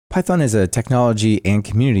Python is a technology and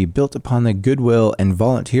community built upon the goodwill and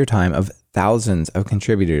volunteer time of thousands of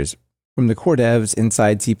contributors, from the core devs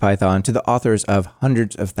inside CPython to the authors of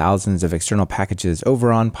hundreds of thousands of external packages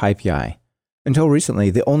over on PyPI. Until recently,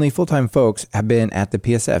 the only full-time folks have been at the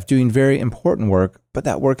PSF doing very important work, but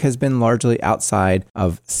that work has been largely outside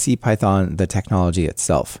of CPython, the technology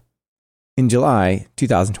itself. In July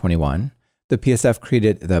 2021, the PSF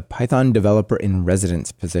created the Python Developer in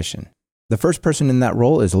Residence position. The first person in that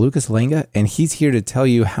role is Łukasz Langa, and he's here to tell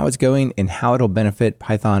you how it's going and how it'll benefit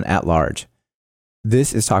Python at large.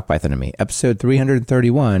 This is Talk Python to Me, episode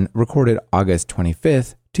 331, recorded August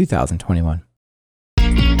 25th, 2021.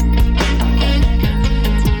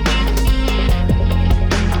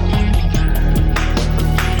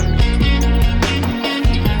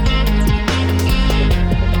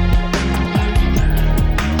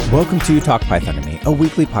 Welcome to Talk Python to Me, a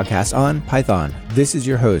weekly podcast on Python. This is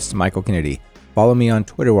your host, Michael Kennedy. Follow me on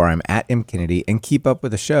Twitter where I'm at mkennedy and keep up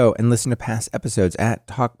with the show and listen to past episodes at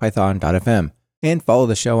talkpython.fm. And follow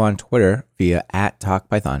the show on Twitter via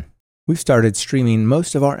 @TalkPython. We've started streaming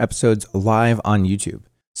most of our episodes live on YouTube.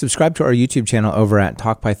 Subscribe to our YouTube channel over at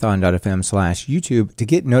talkpython.fm/YouTube to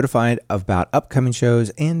get notified about upcoming shows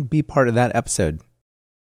and be part of that episode.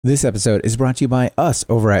 This episode is brought to you by us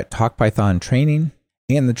over at TalkPython Training,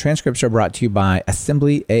 and the transcripts are brought to you by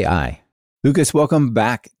Assembly AI. Lukasz, welcome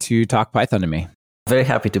back to Talk Python to Me. Very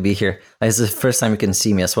happy to be here. It's the first time you can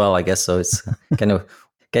see me as well, I guess, so it's kind of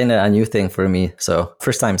a new thing for me. So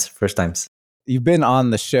first times. You've been on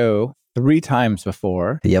the show 3 times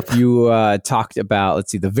before. Yep. You talked about,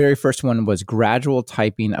 the very first one was gradual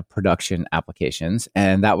typing of production applications,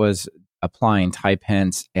 and that was applying type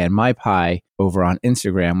hints and MyPy over on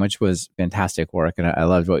Instagram, which was fantastic work, and I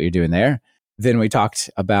loved what you're doing there. Then we talked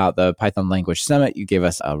about the Python Language Summit. You gave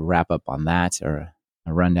us a wrap-up on that, or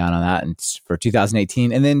a rundown on that, and for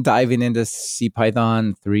 2018, and then diving into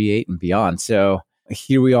CPython 3.8 and beyond. So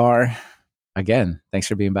here we are again. Thanks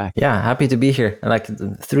for being back. Yeah, happy to be here. Like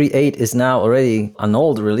 3.8 is now already an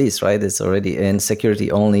old release, right? It's already in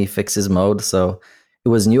security-only fixes mode, so it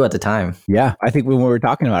was new at the time. Yeah, I think when we were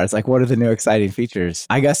talking about it, it's like, what are the new exciting features?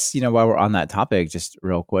 I guess, while we're on that topic, just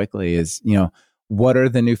real quickly is, what are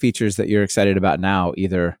the new features that you're excited about now,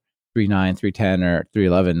 either 3.9, 3.10, or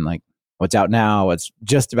 3.11? Like what's out now, what's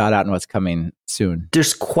just about out, and what's coming soon?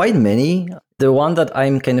 There's quite many. The one that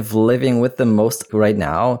I'm kind of living with the most right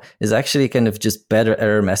now is actually kind of just better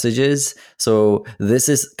error messages. So this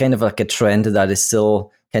is kind of like a trend that is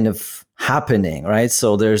still kind of happening, right?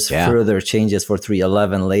 So there's further changes for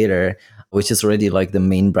 3.11 later, which is already like the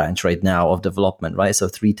main branch right now of development, right? So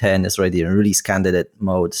 3.10 is already in release candidate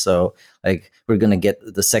mode. So like we're going to get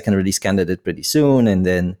the second release candidate pretty soon, and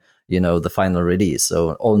then, the final release.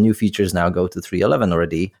 So all new features now go to 3.11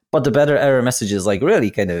 already. But the better error messages, like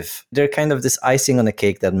really they're kind of this icing on the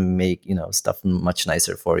cake that make, stuff much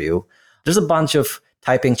nicer for you. There's a bunch of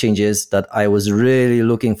typing changes that I was really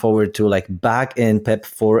looking forward to, like back in PEP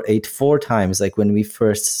 4.8 times, like when we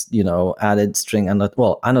first, added string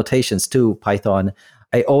annotations to Python.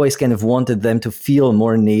 I always kind of wanted them to feel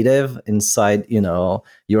more native inside,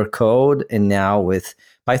 your code. And now with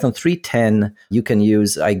Python 3.10, you can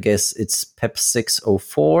use, I guess it's PEP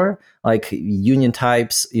 6.04, like union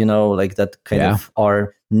types, like that kind of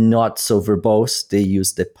are not so verbose. They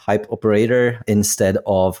use the pipe operator instead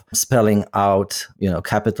of spelling out,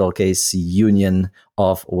 capital case union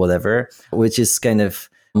of whatever, which is kind of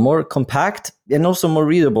more compact and also more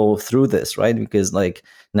readable through this, right? Because like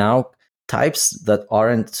now types that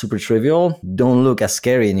aren't super trivial don't look as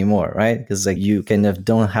scary anymore, right? Because like you kind of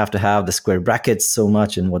don't have to have the square brackets so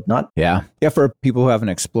much and whatnot. Yeah. For people who haven't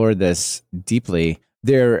explored this deeply,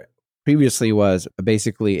 there previously was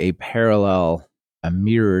basically a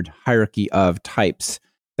mirrored hierarchy of types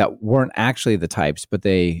that weren't actually the types, but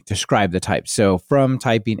they describe the types. So from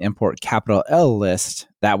typing import capital L list,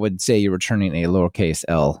 that would say you're returning a lowercase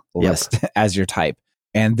l list as your type.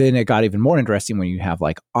 And then it got even more interesting when you have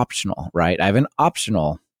like optional, right? I have an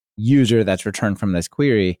optional user that's returned from this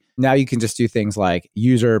query. Now you can just do things like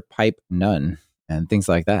user pipe none and things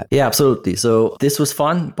like that. Yeah, absolutely. So this was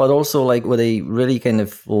fun, but also like what I really kind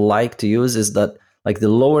of like to use is that like the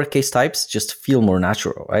lowercase types just feel more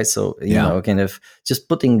natural, right? So, you know, kind of just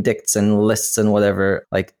putting dicts and lists and whatever,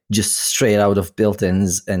 like just straight out of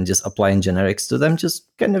built-ins and just applying generics to them just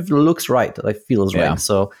kind of looks right, like feels right.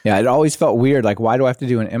 So yeah, it always felt weird. Like, why do I have to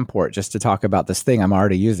do an import just to talk about this thing I'm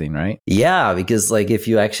already using, right? Yeah, because like if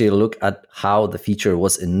you actually look at how the feature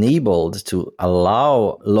was enabled to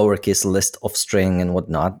allow lowercase list of string and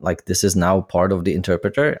whatnot, like this is now part of the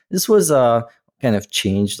interpreter. This was kind of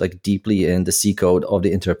changed like deeply in the C code of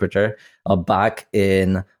the interpreter. Back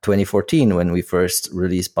in 2014, when we first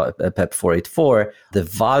released PEP 484, the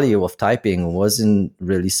value of typing wasn't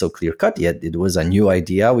really so clear cut yet. It was a new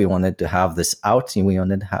idea. We wanted to have this out, and we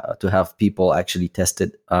wanted to have people actually test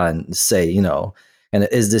it and say, and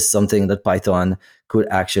is this something that Python could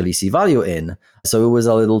actually see value in? So it was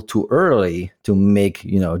a little too early to make,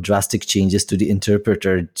 drastic changes to the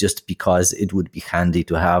interpreter just because it would be handy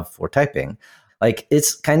to have for typing. Like,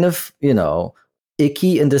 it's kind of,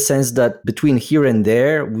 icky in the sense that between here and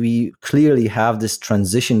there, we clearly have this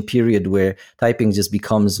transition period where typing just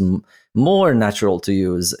becomes more natural to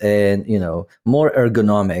use and, more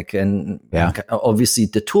ergonomic. And obviously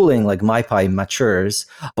the tooling like MyPy matures,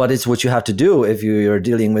 but it's what you have to do if you're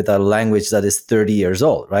dealing with a language that is 30 years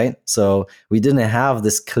old, right? So we didn't have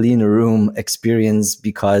this clean room experience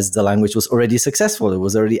because the language was already successful. It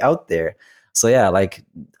was already out there. So yeah, like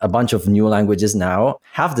a bunch of new languages now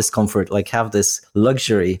have this comfort, like have this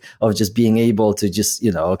luxury of just being able to just,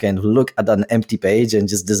 kind of look at an empty page and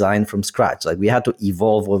just design from scratch. Like we had to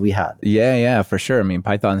evolve what we had. Yeah, for sure. I mean,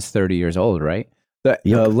 Python's 30 years old, right?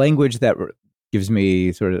 The language that gives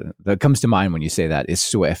me that comes to mind when you say that is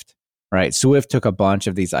Swift, right? Swift took a bunch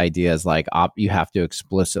of these ideas like you have to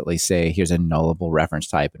explicitly say, here's a nullable reference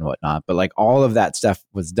type and whatnot. But like all of that stuff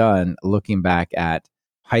was done looking back at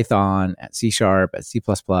Python, at C#, at C++,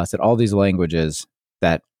 at all these languages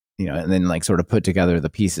that, and then like sort of put together the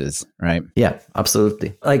pieces, right? Yeah,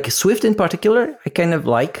 absolutely. Like Swift in particular, I kind of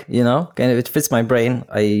like, it fits my brain.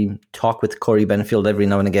 I talk with Corey Benfield every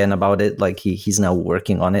now and again about it. Like he's now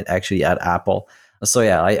working on it actually at Apple. So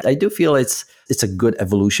yeah, I do feel it's a good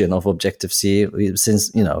evolution of Objective-C since,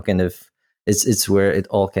 it's where it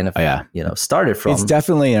all kind of, started from. It's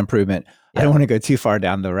definitely an improvement. Yeah. I don't want to go too far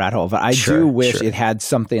down the rat hole, but I do wish it had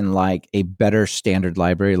something like a better standard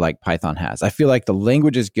library like Python has. I feel like the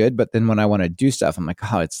language is good, but then when I want to do stuff, I'm like,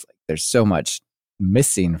 it's like there's so much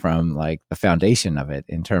missing from like the foundation of it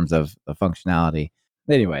in terms of the functionality.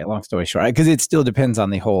 Anyway, long story short, because it still depends on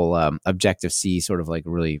the whole Objective-C sort of like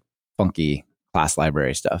really funky class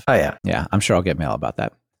library stuff. Oh yeah. Yeah, I'm sure I'll get mail about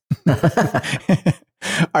that.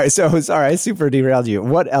 All right, so sorry, I super derailed you.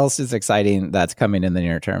 What else is exciting that's coming in the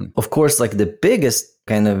near term? Of course, like the biggest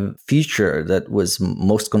kind of feature that was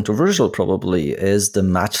most controversial probably is the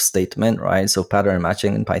match statement, right? So pattern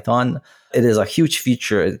matching in Python. It is a huge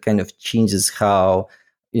feature. It kind of changes how,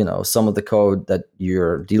 some of the code that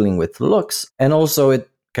you're dealing with looks. And also it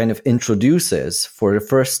kind of introduces for the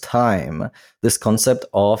first time this concept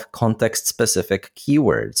of context-specific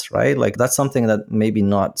keywords, right? Like that's something that maybe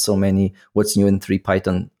not so many what's new in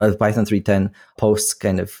Python 3.10 posts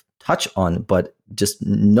kind of touch on, but just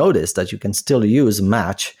notice that you can still use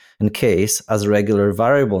match and case as regular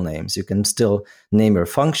variable names. You can still name your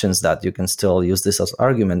functions that. You can still use this as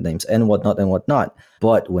argument names and whatnot.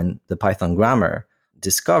 But when the Python grammar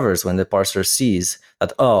discovers, when the parser sees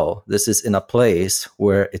that, this is in a place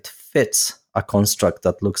where it fits a construct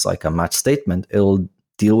that looks like a match statement, it'll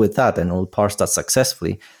deal with that and it'll parse that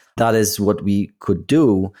successfully. That is what we could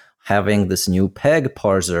do having this new peg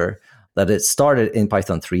parser that it started in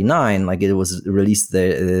Python 3.9, like it was released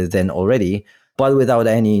then already, but without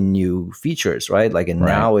any new features, right? Like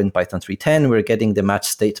now in Python 3.10, we're getting the match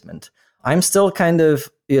statement. I'm still kind of,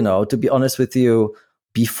 to be honest with you,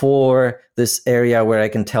 before this area where I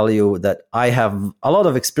can tell you that I have a lot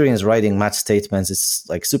of experience writing match statements. It's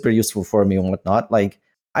like super useful for me and whatnot. Like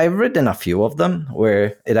I've written a few of them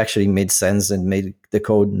where it actually made sense and made the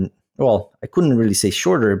code, well, I couldn't really say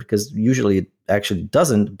shorter because usually it actually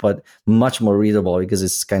doesn't, but much more readable because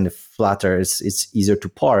it's kind of flatter. It's easier to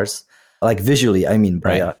parse, like visually, I mean,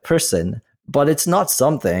 by a person. But it's not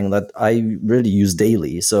something that I really use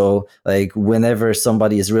daily. So like whenever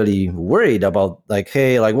somebody is really worried about like,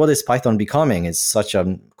 hey, like what is Python becoming? It's such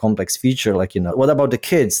a complex feature. Like, what about the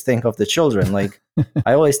kids? Think of the children. Like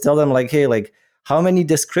I always tell them like, hey, like how many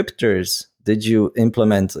descriptors did you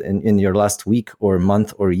implement in your last week or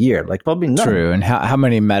month or year? Like probably none. True. And how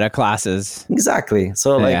many meta classes? Exactly.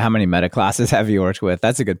 So like how many meta classes have you worked with?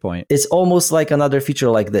 That's a good point. It's almost like another feature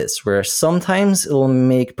like this, where sometimes it'll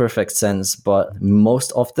make perfect sense, but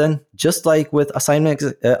most often, just like with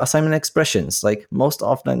assignment expressions, like most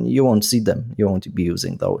often you won't see them. You won't be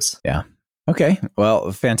using those. Yeah. Okay.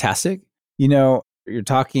 Well, fantastic. You're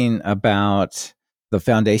talking about the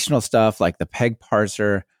foundational stuff like the peg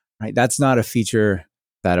parser. Right, that's not a feature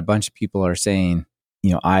that a bunch of people are saying,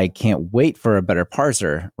 I can't wait for a better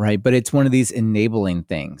parser, right? But it's one of these enabling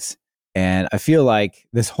things. And I feel like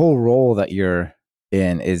this whole role that you're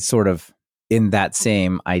in is sort of in that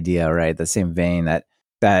same idea, right? The same vein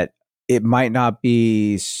that it might not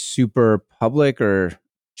be super public or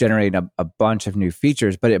generate a bunch of new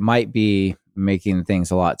features, but it might be making things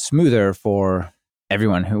a lot smoother for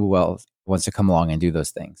everyone who wants to come along and do those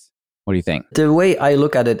things. What do you think? The way I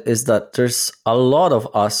look at it is that there's a lot of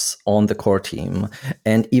us on the core team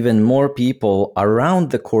and even more people around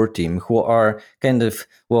the core team who are kind of,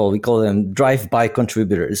 well, we call them drive-by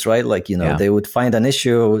contributors, right? Like, they would find an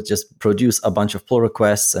issue, just produce a bunch of pull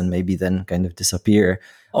requests and maybe then kind of disappear.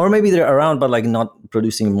 Or maybe they're around, but like not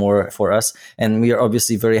producing more for us. And we are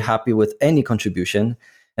obviously very happy with any contribution.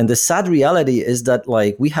 And the sad reality is that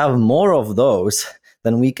like we have more of those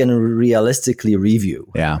than we can realistically review.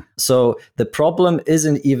 Yeah. So the problem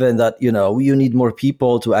isn't even that, you need more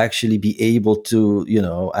people to actually be able to,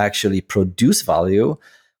 actually produce value.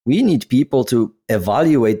 We need people to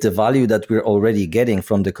evaluate the value that we're already getting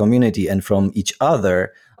from the community and from each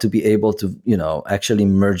other to be able to, actually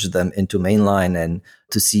merge them into mainline and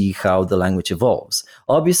to see how the language evolves.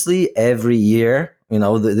 Obviously, every year,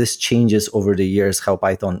 this changes over the years how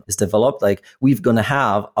Python is developed. Like we're going to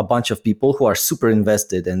have a bunch of people who are super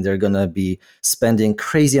invested and they're going to be spending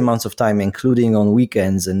crazy amounts of time, including on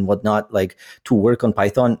weekends and whatnot, like to work on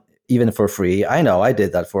Python even for free. I know I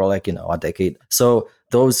did that for like, a decade. So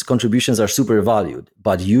those contributions are super valued,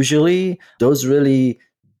 but usually those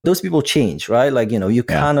people change, right? Like, you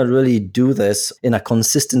cannot really do this in a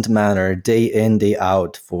consistent manner day in, day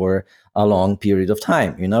out for a long period of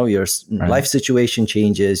time. Your life situation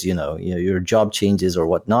changes, your job changes or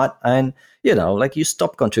whatnot. And, like you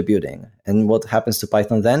stop contributing. And what happens to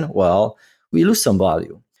Python then? Well, we lose some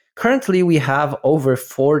value. Currently, we have over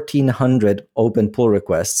 1,400 open pull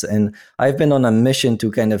requests, and I've been on a mission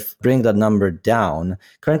to kind of bring that number down.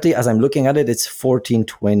 Currently, as I'm looking at it, it's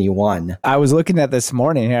 1,421. I was looking at this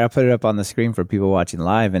morning. Here, I put it up on the screen for people watching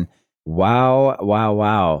live, and wow.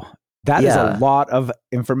 That is a lot of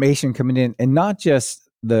information coming in, and not just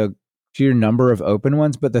the sheer number of open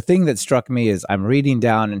ones, but the thing that struck me is I'm reading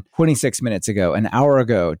down and 26 minutes ago, an hour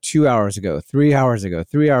ago, 2 hours ago, 3 hours ago,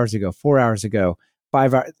 3 hours ago, 4 hours ago,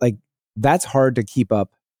 5 hours, like that's hard to keep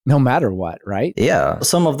up no matter what, right? Yeah.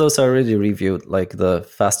 Some of those are already reviewed, like the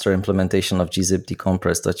faster implementation of gzip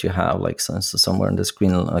decompress that you have, like so somewhere on the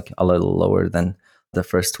screen, like a little lower than the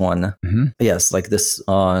first one. Mm-hmm. Yes, like this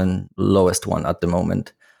on lowest one at the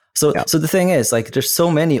moment. So the thing is, like, there's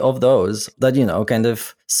so many of those that, kind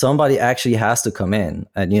of somebody actually has to come in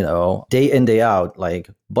and, day in, day out, like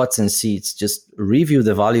butts and seats, just review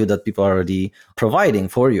the value that people are already providing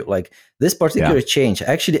for you. Like this particular change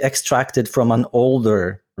actually extracted from an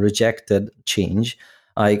older rejected change,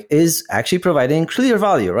 like is actually providing clear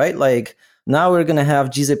value, right? Like now we're going to have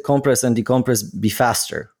gzip compress and decompress be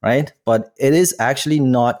faster, right? But it is actually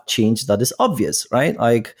not change that is obvious, right?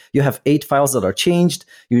 Like you have 8 files that are changed.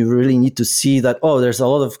 You really need to see that, there's a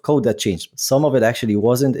lot of code that changed. Some of it actually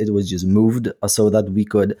wasn't. It was just moved so that we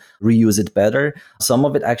could reuse it better. Some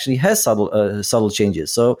of it actually has subtle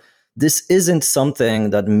changes. So this isn't something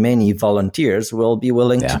that many volunteers will be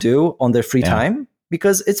willing to do on their free time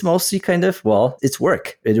because it's mostly kind of, it's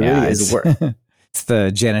work. It really is work. It's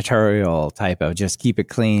the janitorial type of just keep it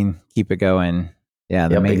clean, keep it going. Yeah,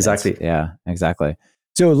 exactly. Yeah, exactly.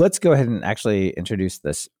 So let's go ahead and actually introduce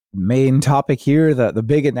this main topic here, the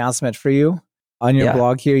big announcement for you. On your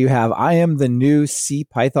blog here, you have, I am the new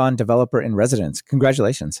CPython developer in residence.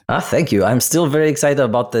 Congratulations. Thank you. I'm still very excited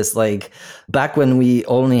about this. Like back when we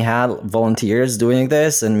only had volunteers doing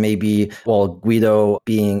this and maybe, Guido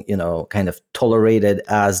being, kind of tolerated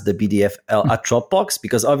as the BDFL at Dropbox,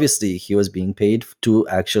 because obviously he was being paid to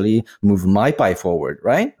actually move MyPy forward,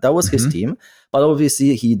 right? That was his team. But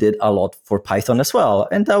obviously he did a lot for Python as well.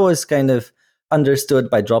 And that was kind of understood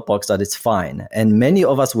by Dropbox that it's fine. And many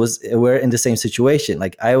of us were in the same situation.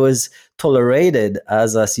 Like I was tolerated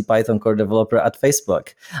as a CPython core developer at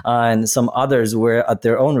Facebook, and some others were at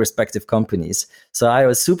their own respective companies. So I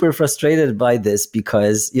was super frustrated by this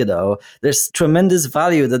because, there's tremendous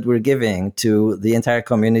value that we're giving to the entire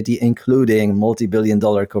community, including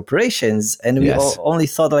multi-billion-dollar corporations. And we only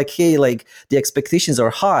thought like, hey, like the expectations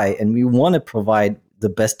are high and we want to provide the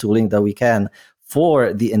best tooling that we can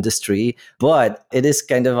for the industry, but it is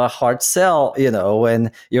kind of a hard sell,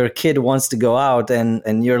 when your kid wants to go out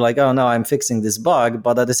and you're like, oh no, I'm fixing this bug,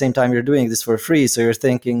 but at the same time you're doing this for free. So you're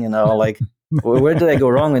thinking, like, where did I go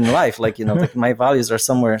wrong in life? Like, like my values are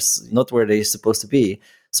somewhere not where they're supposed to be.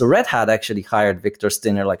 So Red Hat actually hired Victor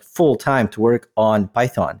Stinner like full time to work on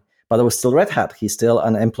Python, but it was still Red Hat. He's still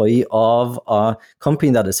an employee of a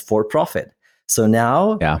company that is for profit. So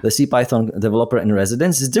now the CPython developer in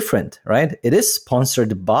residence is different, right? It is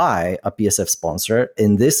sponsored by a PSF sponsor,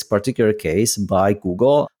 in this particular case by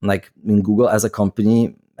Google. Like Google as a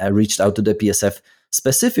company reached out to the PSF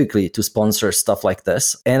specifically to sponsor stuff like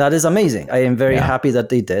this. And that is amazing. I am very happy that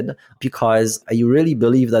they did, because I really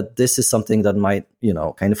believe that this is something that might,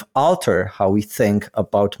 kind of alter how we think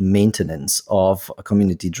about maintenance of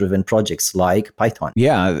community-driven projects like Python.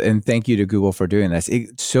 Yeah, and thank you to Google for doing this.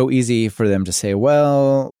 It's so easy for them to say,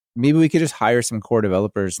 well, maybe we could just hire some core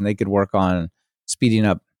developers and they could work on speeding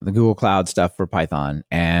up the Google Cloud stuff for Python,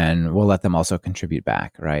 and we'll let them also contribute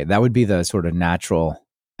back, right? That would be the sort of natural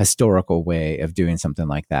historical way of doing something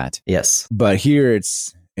like that. Yes. But here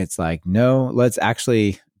it's like, no, let's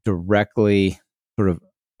actually directly sort of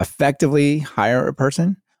effectively hire a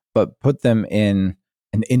person, but put them in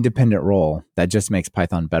an independent role that just makes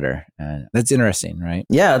Python better. And that's interesting, right?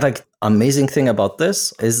 Yeah, like amazing thing about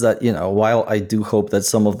this is that, while I do hope that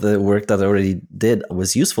some of the work that I already did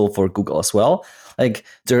was useful for Google as well, like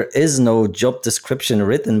there is no job description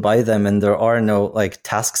written by them, and there are no like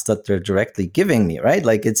tasks that they're directly giving me, right?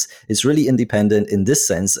 Like it's really independent in this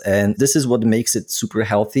sense. And this is what makes it super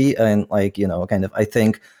healthy and like, kind of, I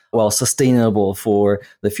think, sustainable for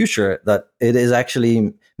the future, that it is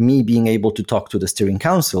actually me being able to talk to the steering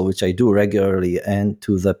council, which I do regularly, and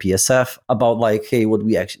to the PSF about like, hey, what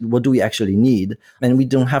do we actually need? And we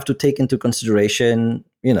don't have to take into consideration,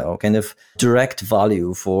 kind of direct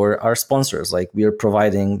value for our sponsors. Like we are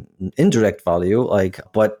providing indirect value,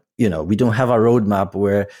 but we don't have a roadmap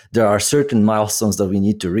where there are certain milestones that we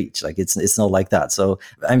need to reach. Like it's not like that. So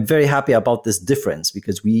I'm very happy about this difference,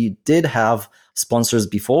 because we did have sponsors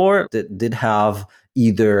before that did have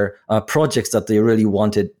either projects that they really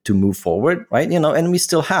wanted to move forward, right? And we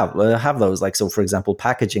still have those, like, so for example,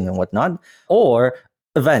 packaging and whatnot, or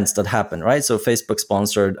events that happen, right? So Facebook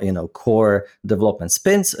sponsored, core development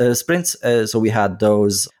sprints. So we had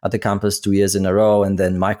those at the campus 2 years in a row, and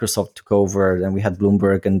then Microsoft took over, and we had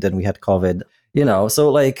Bloomberg, and then we had COVID, so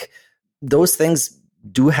like those things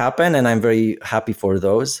do happen, and I'm very happy for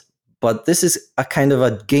those. But this is a kind of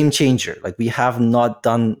a game changer. Like we have not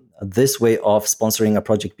done this way of sponsoring a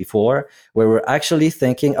project before, where we're actually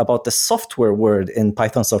thinking about the software world in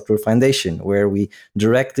Python Software Foundation, where we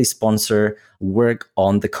directly sponsor work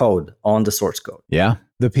on the code, on the source code. Yeah.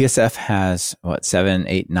 The PSF has 7,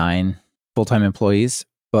 8, 9 full-time employees,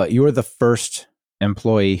 but you're the first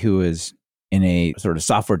employee who is in a sort of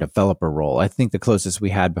software developer role. I think the closest we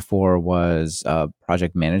had before was a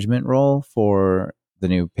project management role for the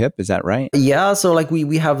new PIP. Is that right? Yeah. So like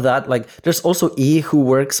we have that. Like there's also E who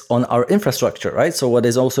works on our infrastructure, right? So what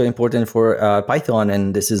is also important for Python,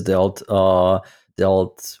 and this is dealt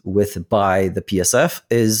with by the PSF,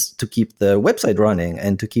 is to keep the website running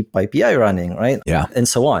and to keep PyPI running, right? Yeah. And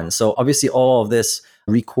so on. So obviously all of this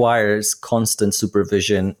requires constant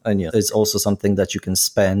supervision, and it's also something that you can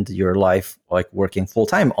spend your life like working full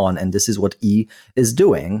time on, and this is what E is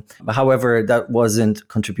doing. However, that wasn't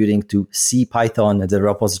contributing to CPython, the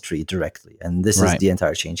repository, directly, and this is the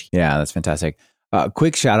entire change. Yeah, that's fantastic.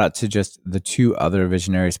 Quick shout out to just the two other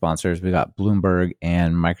visionary sponsors. We got Bloomberg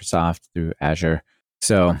and Microsoft through Azure.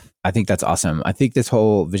 So I think that's awesome. I think this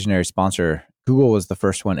whole visionary sponsor, Google was the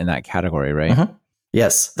first one in that category, right? Mm-hmm.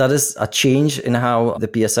 Yes, that is a change in how the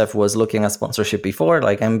PSF was looking at sponsorship before.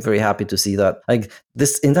 Like, I'm very happy to see that. Like,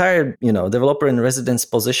 this entire, developer in residence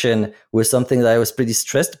position was something that I was pretty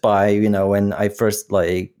stressed by, when I first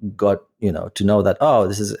got, to know that, oh,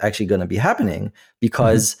 this is actually going to be happening,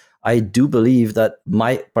 because I do believe that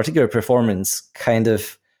my particular performance kind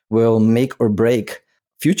of will make or break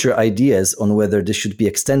future ideas on whether this should be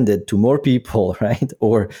extended to more people, right?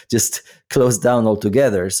 Or just closed down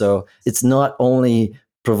altogether. So it's not only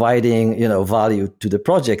providing, value to the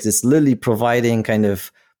project, it's literally providing kind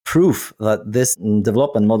of proof that this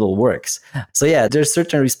development model works. So yeah, there's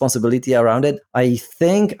certain responsibility around it. I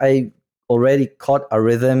think I already caught a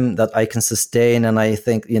rhythm that I can sustain, and I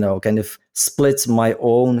think, kind of splits my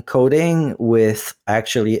own coding with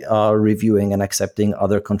actually reviewing and accepting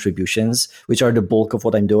other contributions, which are the bulk of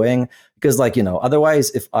what I'm doing. Because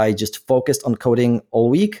otherwise, if I just focused on coding all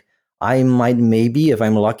week, I might maybe, if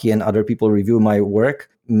I'm lucky and other people review my work,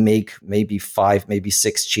 make maybe 5, maybe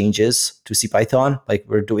 6 changes to CPython. Like,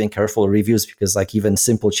 we're doing careful reviews because even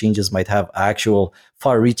simple changes might have actual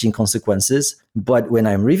far-reaching consequences. But when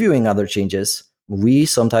I'm reviewing other changes, we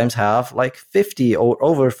sometimes have 50 or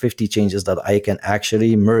over 50 changes that I can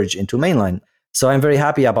actually merge into mainline. So I'm very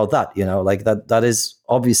happy about that. That is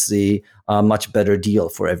obviously a much better deal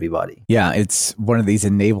for everybody. Yeah, it's one of these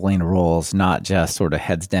enabling roles, not just sort of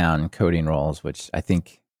heads down coding roles, which I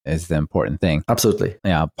think is the important thing. Absolutely.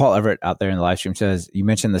 Yeah. Paul Everett out there in the live stream says, you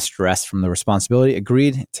mentioned the stress from the responsibility.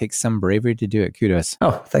 Agreed. It takes some bravery to do it. Kudos.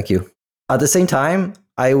 Oh, thank you. At the same time,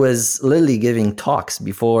 I was literally giving talks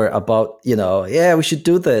before about, we should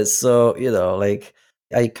do this. So,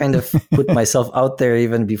 I kind of put myself out there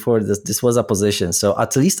even before this was a position. So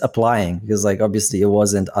at least applying, because like obviously it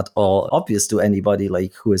wasn't at all obvious to anybody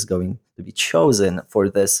like who is going to be chosen for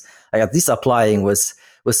this. Like at least applying was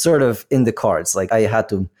sort of in the cards. Like I had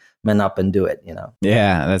to man up and do it, you know?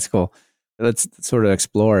 Yeah, that's cool. Let's sort of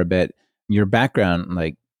explore a bit your background.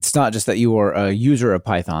 Like it's not just that you were a user of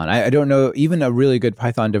Python. I don't know, even a really good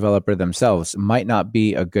Python developer themselves might not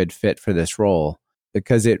be a good fit for this role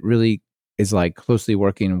because it really is like closely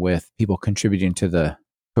working with people contributing to the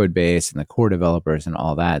code base and the core developers and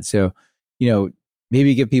all that. So,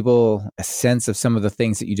 maybe give people a sense of some of the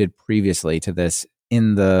things that you did previously to this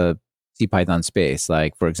in the CPython space.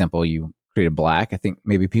 Like, for example, you created Black. I think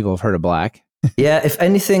maybe people have heard of Black. Yeah, if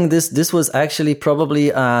anything, this was actually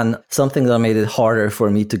probably something that made it harder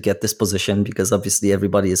for me to get this position because obviously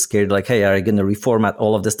everybody is scared. Like, hey, are you going to reformat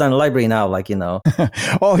all of this down the library now? Like,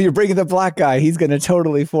 Oh, you're bringing the Black guy. He's going to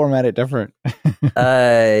totally format it different.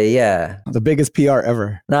 Yeah. The biggest PR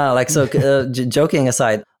ever. No, like, so joking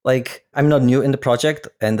aside, like I'm not new in the project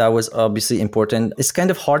and that was obviously important. It's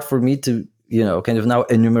kind of hard for me to, kind of now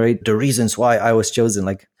enumerate the reasons why I was chosen.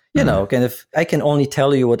 Like, kind of, I can only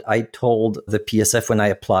tell you what I told the PSF when I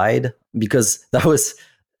applied, because that was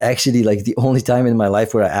actually like the only time in my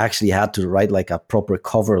life where I actually had to write like a proper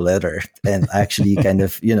cover letter and actually kind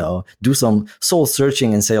of, do some soul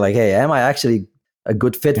searching and say like, hey, am I actually a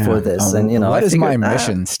good fit for this? And, what is my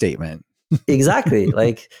mission statement? Exactly.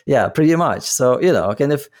 Like, yeah, pretty much. So,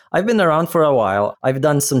 kind of, I've been around for a while. I've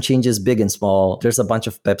done some changes, big and small. There's a bunch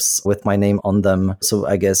of PEPs with my name on them. So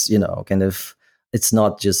I guess, kind of, it's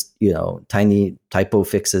not just, tiny typo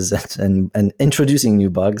fixes and introducing new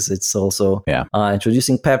bugs. It's also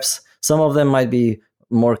introducing PEPs. Some of them might be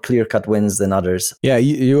more clear-cut wins than others. Yeah,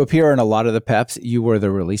 you appear in a lot of the PEPs. You were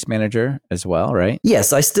the release manager as well, right?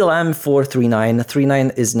 Yes, I still am for 3.9.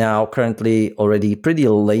 3.9 is now currently already pretty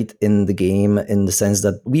late in the game in the sense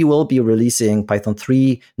that we will be releasing Python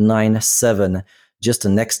 3.9.7 just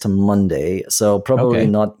next Monday. So probably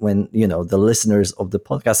not when, the listeners of the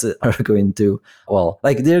podcast are going to,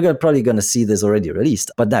 they're probably going to see this already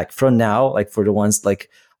released. But like from now, like for the ones like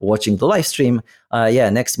watching the live stream,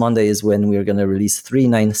 next Monday is when we're going to release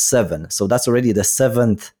 3.9.7. So that's already the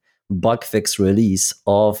 7th bug fix release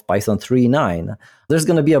of Python 3.9. There's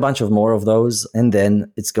going to be a bunch of more of those, and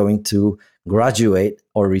then it's going to graduate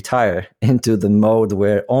or retire into the mode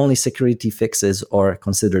where only security fixes are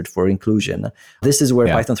considered for inclusion. This is where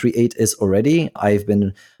Python 3.8 is already. I've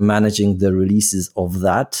been managing the releases of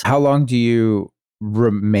that. How long do you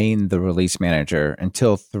remain the release manager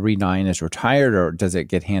until 3.9 is retired, or does it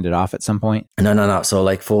get handed off at some point? No. So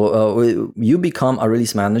like for you become a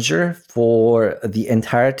release manager for the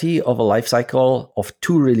entirety of a life cycle of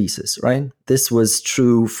 2 releases, right? This was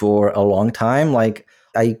true for a long time. Like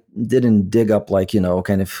I didn't dig up like,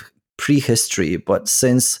 kind of prehistory, but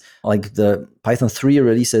since like the Python 3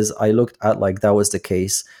 releases I looked at, like that was the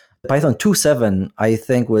case. Python 2.7, I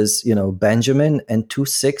think was, Benjamin, and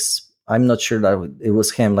 2.6, I'm not sure that it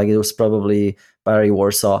was him. Like it was probably Barry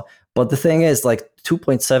Warsaw. But the thing is, like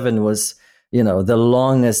 2.7 was, the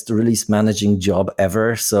longest release managing job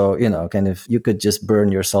ever. So, kind of you could just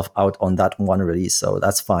burn yourself out on that one release. So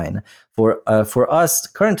that's fine. For us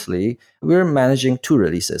currently, we're managing 2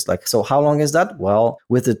 releases. Like, so how long is that? Well,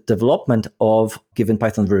 with the development of given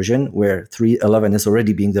Python version where 3.11 is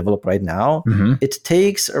already being developed right now, it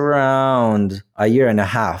takes around a year and a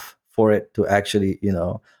half for it to actually,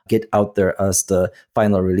 get out there as the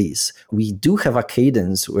final release. We do have a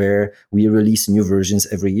cadence where we release new versions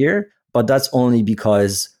every year, but that's only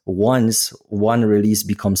because once one release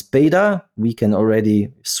becomes beta, we can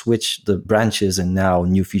already switch the branches and now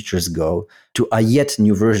new features go to a yet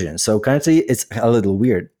new version. So currently it's a little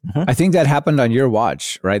weird. I think that happened on your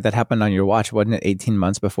watch, right? That happened on your watch, wasn't it 18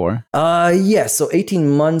 months before? Yes. So 18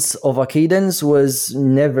 months of a cadence was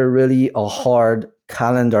never really a hard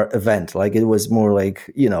calendar event. Like it was more like,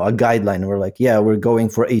 a guideline. We're like, we're going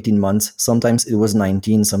for 18 months. Sometimes it was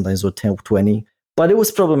 19, sometimes it was 10, 20. But it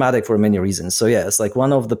was problematic for many reasons. So it's like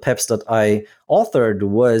one of the PEPs that I authored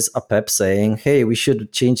was a PEP saying, hey, we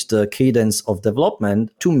should change the cadence of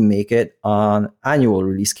development to make it an annual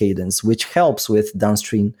release cadence, which helps with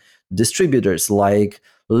downstream distributors like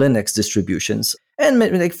Linux distributions. And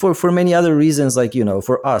like for many other reasons, like,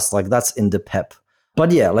 for us, like that's in the PEP.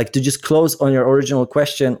 But like to just close on your original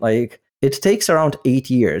question, like it takes around 8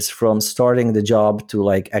 years from starting the job to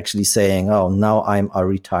like actually saying, oh, now I'm a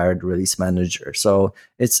retired release manager. So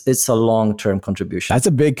it's a long-term contribution. That's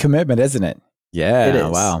a big commitment, isn't it? Yeah. It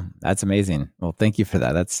is. Wow. That's amazing. Well, thank you for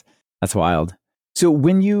that. That's wild. So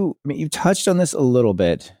when you touched on this a little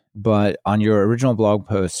bit, but on your original blog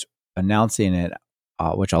post announcing it,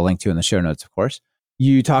 which I'll link to in the show notes, of course.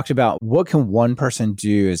 You talked about what can one person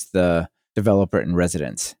do as the developer in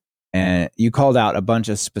residence. And you called out a bunch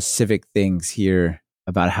of specific things here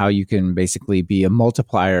about how you can basically be a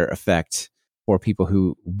multiplier effect for people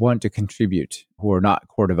who want to contribute, who are not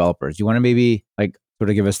core developers. You want to maybe sort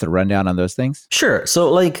of give us the rundown on those things? Sure.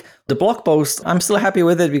 So the blog post, I'm still happy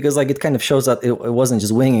with it because it kind of shows that it wasn't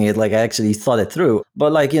just winging it. I actually thought it through.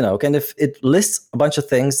 But kind of it lists a bunch of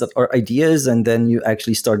things that are ideas, and then you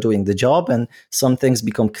actually start doing the job and some things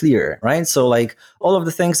become clear, right? So all of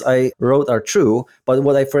the things I wrote are true. But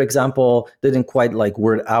what I, for example, didn't quite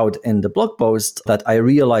word out in the blog post that I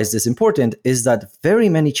realized is important is that very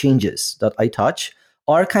many changes that I touch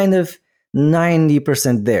are kind of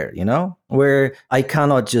 90% there, where I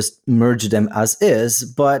cannot just merge them as is,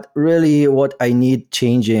 but really what I need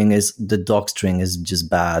changing is the docstring is just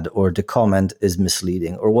bad, or the comment is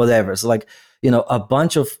misleading, or whatever. So a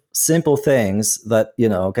bunch of simple things that,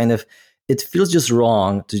 kind of, it feels just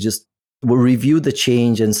wrong to just review the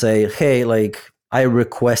change and say, hey, I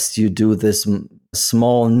request you do this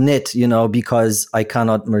small nit, because I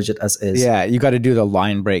cannot merge it as is. Yeah, you got to do the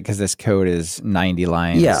line break because this code is 90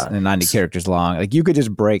 lines and 90 characters long. You could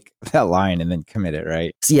just break that line and then commit it,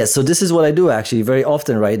 right? So this is what I do actually very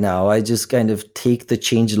often right now. I just kind of take the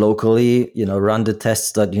change locally, run the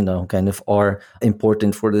tests that, kind of are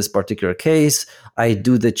important for this particular case. I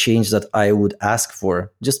do the change that I would ask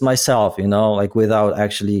for just myself, without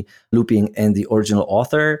actually looping in the original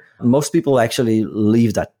author. Most people actually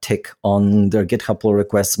leave that tick on their GitHub pull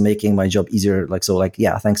requests, making my job easier.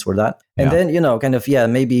 Yeah, thanks for that. And then, kind of,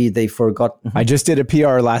 maybe they forgot. I just did a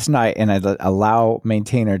PR last night and I allow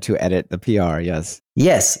maintainer to edit the PR. Yes.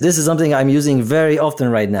 Yes, this is something I'm using very often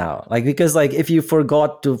right now. Because if you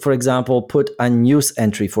forgot to, for example, put a news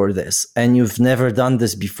entry for this and you've never done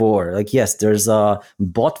this before, yes, there's a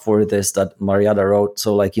bot for this that Mariada wrote.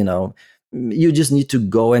 So you just need to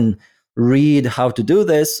go and read how to do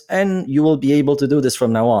this and you will be able to do this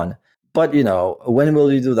from now on. But, when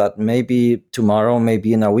will you do that? Maybe tomorrow,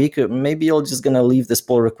 maybe in a week, maybe you're just going to leave this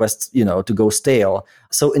pull request, to go stale.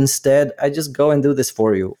 So instead, I just go and do this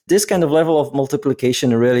for you. This kind of level of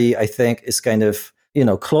multiplication really, I think, is kind of,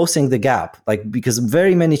 closing the gap, because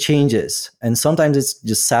very many changes. And sometimes it's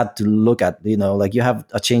just sad to look at, you have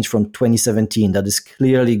a change from 2017 that is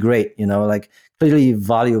clearly great, clearly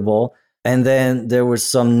valuable. And then there was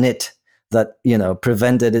some nit that,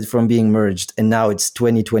 prevented it from being merged. And now it's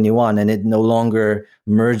 2021 and it no longer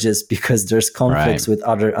merges because there's conflicts with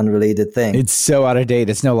other unrelated things. It's so out of date.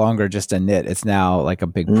 It's no longer just a nit. It's now a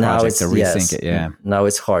big project to resync it. Yeah. Now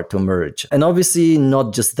it's hard to merge. And obviously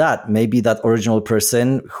not just that, maybe that original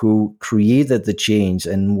person who created the change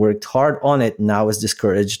and worked hard on it now is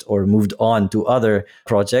discouraged or moved on to other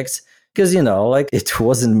projects. Because, it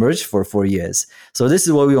wasn't merged for 4 years. So this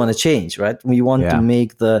is what we want to change, right? We want to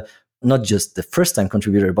make not just the first time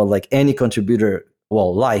contributor, but any contributor,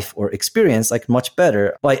 life or experience, much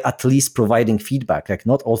better by at least providing feedback.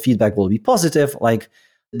 Not all feedback will be positive.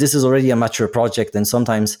 This is already a mature project, and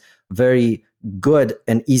sometimes very good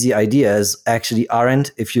and easy ideas actually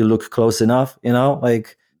aren't if you look close enough,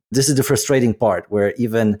 This is the frustrating part where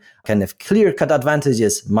even kind of clear-cut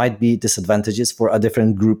advantages might be disadvantages for a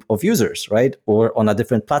different group of users, right? Or on a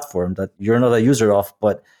different platform that you're not a user of,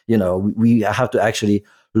 but, we have to actually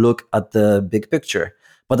look at the big picture.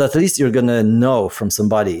 But at least you're going to know from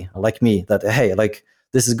somebody like me that, hey,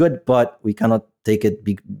 this is good, but we cannot take it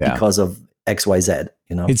because of X, Y, Z,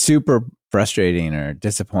 It's super frustrating or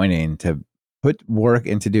disappointing to put work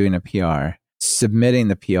into doing a PR, submitting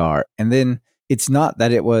the PR, and then it's not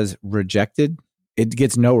that it was rejected. It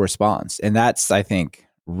gets no response. And that's, I think,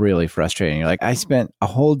 really frustrating. I spent a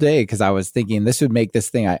whole day because I was thinking this would make this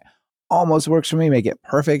thing almost works for me, make it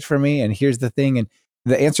perfect for me. And here's the thing. And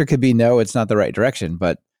the answer could be no, it's not the right direction.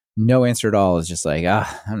 But no answer at all is just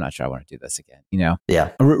I'm not sure I want to do this again.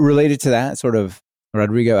 Yeah. Related to that, sort of,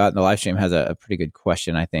 Rodrigo out in the live stream has a pretty good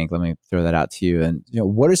question, I think. Let me throw that out to you. And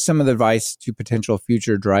what is some of the advice to potential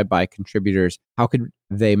future drive-by contributors? How could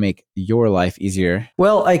they make your life easier?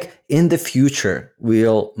 Well, in the future,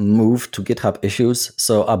 we'll move to GitHub issues.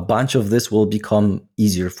 So a bunch of this will become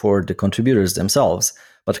easier for the contributors themselves.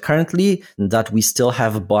 But currently, that we still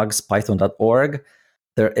have bugs.python.org,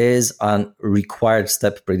 there is a required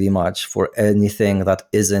step pretty much for anything that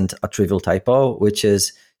isn't a trivial typo, which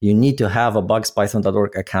is you need to have a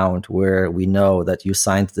bugs.python.org account where we know that you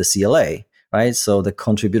signed the CLA, right? So the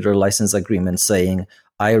contributor license agreement saying,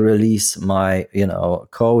 I release my,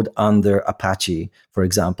 code under Apache, for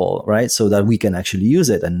example, right? So that we can actually use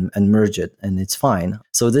it and merge it and it's fine.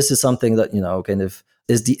 So this is something that, kind of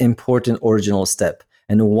is the important original step.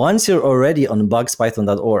 And once you're already on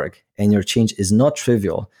bugspython.org and your change is not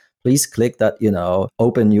trivial, please click that,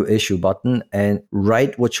 open new issue button and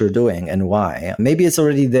write what you're doing and why. Maybe it's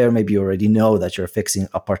already there. Maybe you already know that you're fixing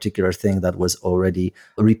a particular thing that was already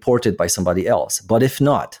reported by somebody else. But if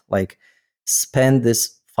not, spend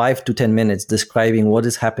this 5 to 10 minutes describing what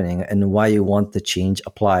is happening and why you want the change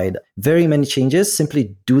applied. Very many changes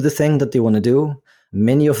simply do the thing that they want to do.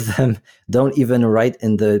 Many of them don't even write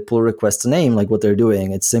in the pull request name like what they're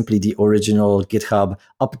doing. It's simply the original GitHub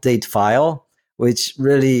update file, which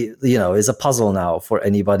really, is a puzzle now for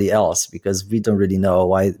anybody else because we don't really know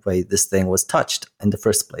why this thing was touched in the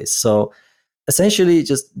first place. So essentially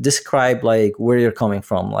just describe where you're coming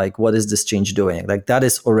from, what is this change doing?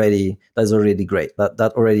 That's already great.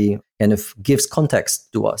 That already kind of gives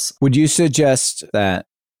context to us. Would you suggest that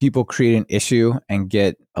people create an issue and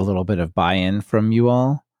get a little bit of buy-in from you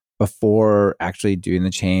all before actually doing the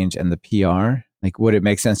change and the PR? Would it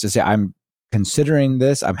make sense to say, I'm considering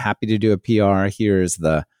this, I'm happy to do a PR, here's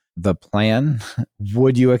the plan?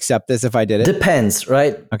 Would you accept this if I did it? Depends,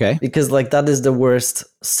 right? Okay. Because that is the worst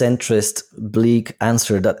centrist, bleak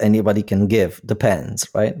answer that anybody can give. Depends,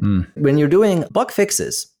 right? When you're doing bug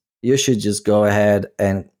fixes, you should just go ahead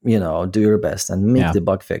and, do your best and make the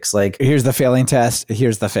bug fix. Here's the failing test,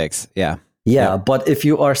 here's the fix. Yeah. Yeah, but if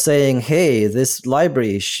you are saying, hey, this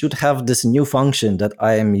library should have this new function that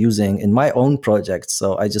I am using in my own project,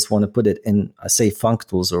 so I just want to put it in, say,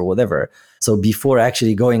 functools or whatever. So before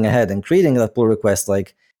actually going ahead and creating that pull request,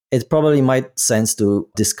 it probably might sense to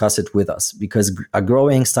discuss it with us because a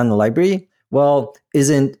growing standard library,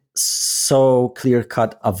 isn't so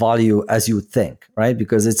clear-cut a value as you think, right?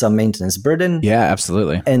 Because it's a maintenance burden. Yeah,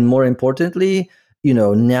 absolutely. And more importantly,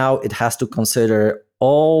 now it has to consider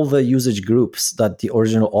all the usage groups that the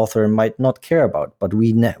original author might not care about, but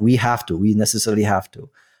we necessarily have to.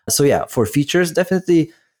 So yeah, for features,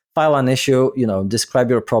 definitely file an issue, describe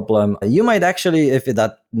your problem. You might actually, if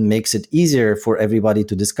that makes it easier for everybody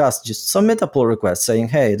to discuss, just submit a pull request saying,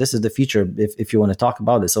 hey, this is the feature if you want to talk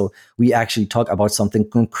about it. So we actually talk about something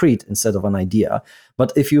concrete instead of an idea.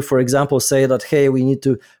 But if you, for example, say that, hey, we need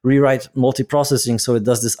to rewrite multiprocessing so it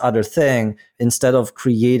does this other thing, instead of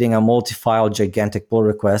creating a multi-file gigantic pull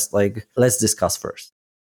request, let's discuss first.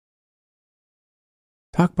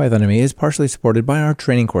 TalkPython is partially supported by our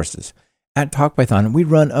training courses. At TalkPython, we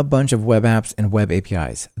run a bunch of web apps and web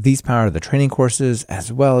APIs. These power the training courses as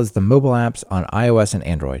well as the mobile apps on iOS and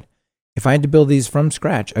Android. If I had to build these from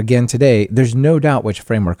scratch again today, there's no doubt which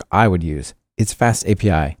framework I would use. It's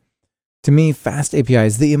FastAPI. To me, FastAPI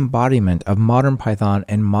is the embodiment of modern Python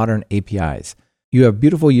and modern APIs. You have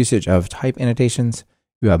beautiful usage of type annotations,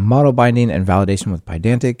 you have model binding and validation with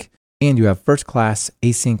Pydantic, and you have first-class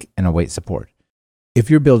async and await support. If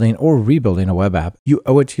you're building or rebuilding a web app, you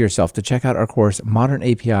owe it to yourself to check out our course, Modern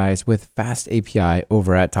APIs with FastAPI,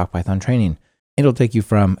 over at TalkPython Training. It'll take you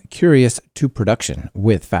from curious to production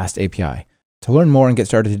with FastAPI. To learn more and get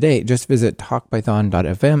started today, just visit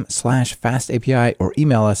talkpython.fm/FastAPI or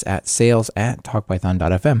email us at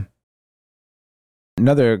sales@talkpython.fm.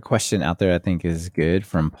 Another question out there I think is good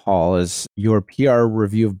from Paul is your PR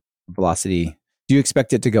review velocity. Do you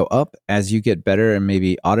expect it to go up as you get better and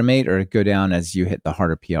maybe automate, or go down as you hit the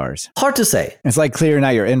harder PRs? Hard to say. It's like clearing out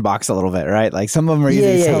your inbox a little bit, right? Some of them are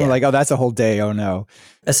easy. Some are like, oh, that's a whole day. Oh no.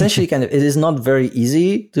 Essentially, it is not very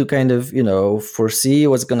easy to foresee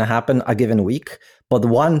what's going to happen a given week. But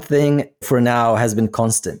one thing for now has been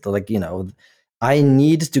constant. I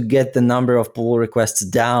need to get the number of pull requests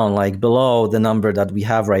down, below the number that we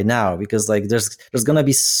have right now, because there's going to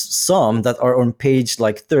be some that are on page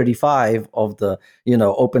 35 of the,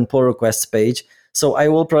 open pull requests page. So I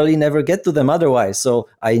will probably never get to them otherwise. So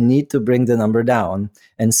I need to bring the number down.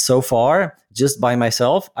 And so far, just by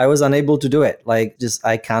myself, I was unable to do it. I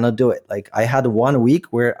cannot do it. I had 1 week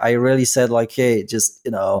where I really said hey, just,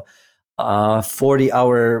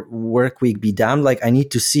 40-hour work week be damned. I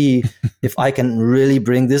need to see if I can really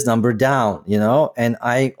bring this number down, and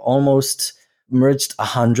I almost merged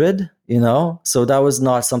 100, so that was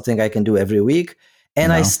not something I can do every week.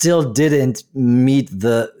 And no. I still didn't meet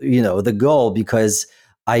the goal, because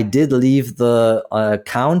I did leave the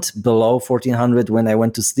count below 1400 when I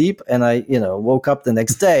went to sleep, and I, woke up the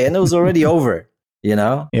next day and it was already over.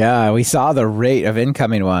 Yeah, we saw the rate of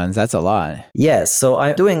incoming ones. That's a lot. Yes. So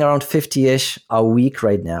I'm doing around 50-ish a week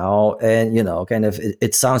right now. And,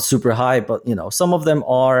 it sounds super high, but, some of them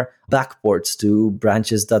are backports to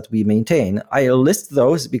branches that we maintain. I list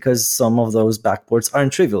those because some of those backports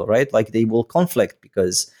aren't trivial, right? They will conflict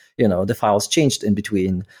because, the files changed in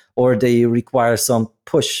between, or they require some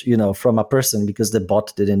push, from a person because the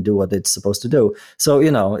bot didn't do what it's supposed to do. So,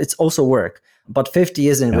 it's also work. But 50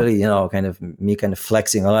 isn't really, kind of me kind of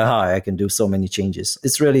flexing, like, I can do so many changes.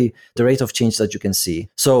 It's really the rate of change that you can see.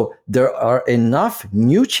 So there are enough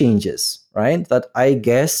new changes, right, that I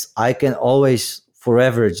guess I can always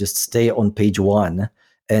forever just stay on page 1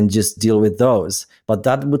 and just deal with those. But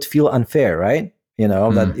that would feel unfair, right?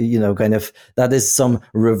 That, kind of, that is some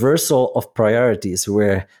reversal of priorities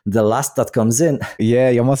where the last that comes in.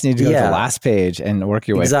 Yeah, you almost need to go to the last page and work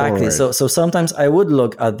your way forward. Exactly. So sometimes I would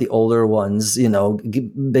look at the older ones,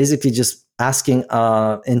 basically just asking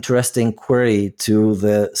an interesting query to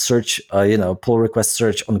the search, pull request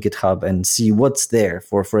search on GitHub and see what's there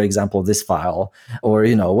for example, this file, or,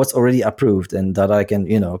 what's already approved and that I can,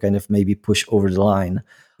 kind of maybe push over the line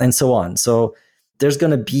and so on. So there's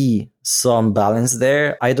going to be some balance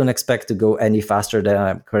there. I don't expect to go any faster than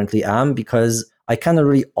I currently am because I cannot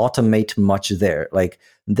really automate much there. Like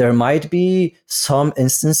there might be some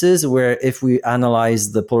instances where if we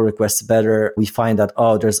analyze the pull requests better, we find that,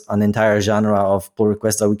 there's an entire genre of pull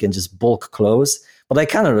requests that we can just bulk close. But I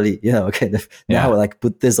cannot really, kind of now like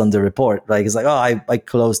put this on the report. Like it's like, I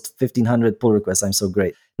closed 1,500 pull requests. I'm so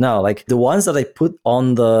great. No, like the ones that I put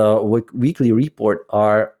on the weekly report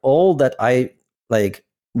are all that I like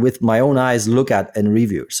with my own eyes look at and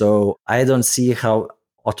review. So I don't see how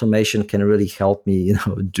automation can really help me,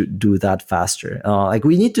 do that faster. Like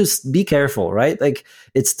we need to be careful, right? Like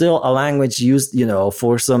it's still a language used,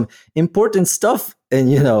 for some important stuff and,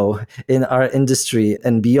 in our industry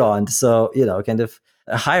and beyond. So, kind of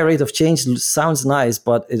a high rate of change sounds nice,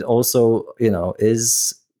 but it also,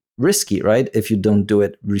 is risky, right? If you don't do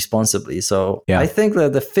it responsibly. So I think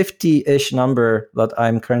that the 50-ish number that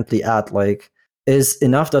I'm currently at, like, is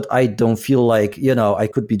enough that I don't feel like, I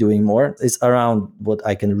could be doing more. It's around what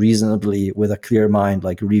I can reasonably, with a clear mind,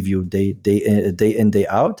 like review day in, day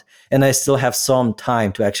out. And I still have some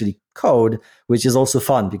time to actually code, which is also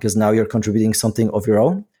fun because now you're contributing something of your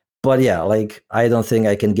own. But yeah, like I don't think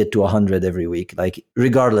I can get to 100 every week, like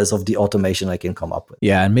regardless of the automation I can come up with.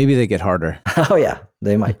 Yeah, and maybe they get harder. Oh yeah,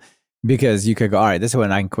 they might. Because you could go, all right, this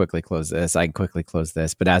one I can quickly close this, I can quickly close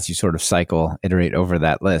this. But as you sort of iterate over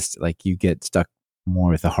that list, like you get stuck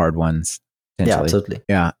more with the hard ones. Yeah, totally.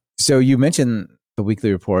 Yeah. So you mentioned the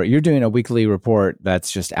weekly report. You're doing a weekly report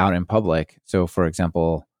that's just out in public. So for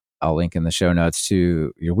example, I'll link in the show notes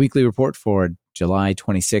to your weekly report for July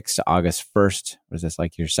 26th to August 1st. Was this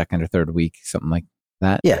like your second or third week, something like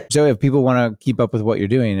that? Yeah. So if people want to keep up with what you're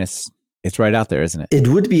doing, it's right out there, isn't it? It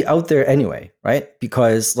would be out there anyway, right?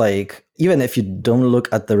 Because like, even if you don't look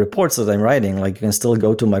at the reports that I'm writing, like you can still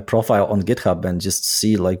go to my profile on GitHub and just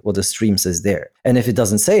see like what the stream says there. And if it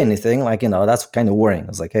doesn't say anything, like, that's kind of worrying.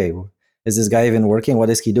 It's like, hey, is this guy even working?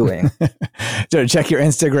 What is he doing? So check your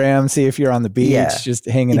Instagram, see if you're on the beach, just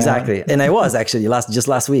hanging out. Exactly. And I was actually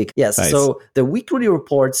last week. Yes. Nice. So the weekly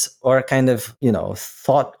reports are kind of,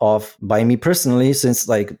 thought of by me personally, since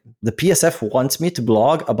like the PSF wants me to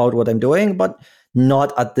blog about what I'm doing, but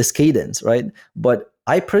not at this cadence, right? But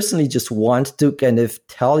I personally just want to kind of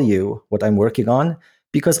tell you what I'm working on,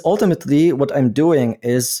 because ultimately what I'm doing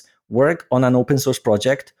is work on an open source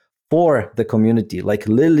project for the community, like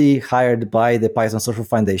literally hired by the Python Software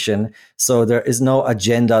Foundation. So there is no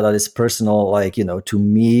agenda that is personal, like, to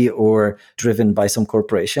me or driven by some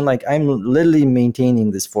corporation. Like I'm literally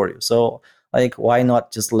maintaining this for you. So like, why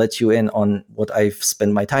not just let you in on what I've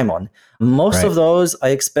spent my time on? Most of those I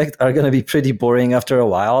expect are going to be pretty boring after a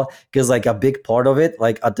while, because like a big part of it,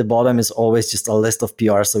 like at the bottom is always just a list of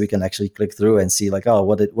PRs so we can actually click through and see like, oh,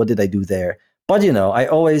 what did I do there? But, I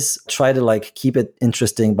always try to like keep it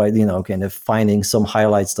interesting by, kind of finding some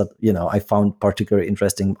highlights that, I found particularly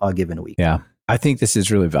interesting a given week. Yeah, I think this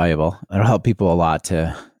is really valuable. It'll help people a lot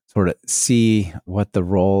to sort of see what the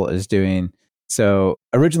role is doing. So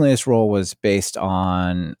originally this role was based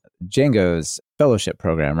on Django's fellowship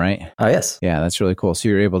program, right? Oh, yes. Yeah, that's really cool. So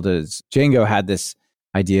you're able to, Django had this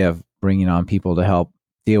idea of bringing on people to help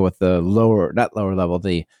deal with the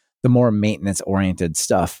the more maintenance oriented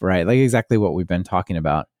stuff, right? Like exactly what we've been talking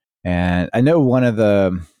about. And I know one of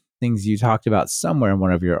the things you talked about somewhere in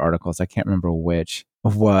one of your articles, I can't remember which,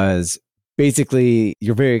 was basically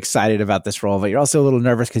you're very excited about this role, but you're also a little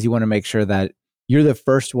nervous because you want to make sure that you're the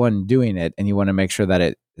first one doing it, and you want to make sure that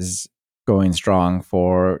it is going strong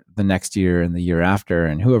for the next year and the year after,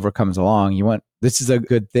 and whoever comes along, this is a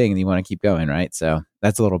good thing and you want to keep going, right? So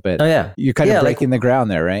that's a little bit, you're kind of breaking the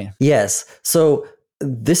ground there, right? Yes. So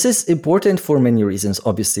this is important for many reasons,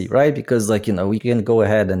 obviously, right? Because like, we can go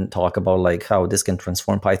ahead and talk about like how this can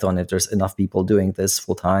transform Python if there's enough people doing this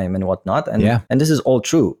full time and whatnot. And this is all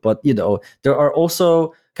true. But, there are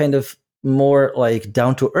also kind of more like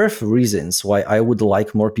down to earth reasons why I would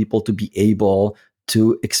like more people to be able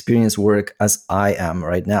to experience work as I am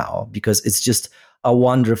right now, because it's just a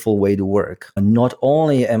wonderful way to work. And not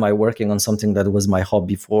only am I working on something that was my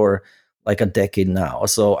hobby for like a decade now,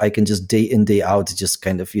 so I can just day in, day out, just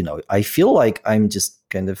kind of, I feel like I'm just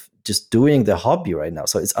kind of just doing the hobby right now.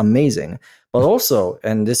 So it's amazing. But also,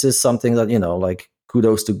 and this is something that, like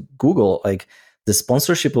kudos to Google, like the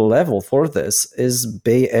sponsorship level for this is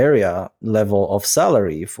Bay Area level of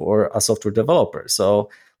salary for a software developer.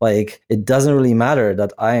 So like, it doesn't really matter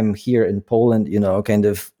that I'm here in Poland, kind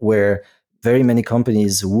of where very many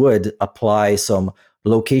companies would apply some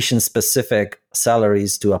location specific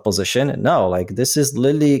salaries to a position. No, like this is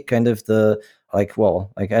literally kind of the I don't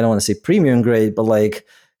want to say premium grade, but like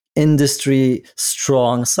industry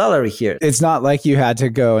strong salary here. It's not like you had to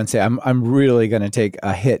go and say, I'm really going to take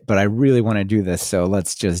a hit, but I really want to do this, so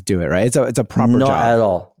let's just do it, right? It's a proper Not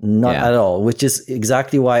job. Not at all, which is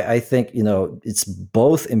exactly why I think, it's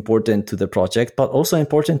both important to the project, but also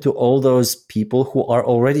important to all those people who are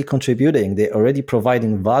already contributing. They're already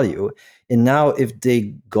providing value. And now if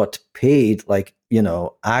they got paid like,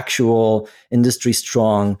 actual industry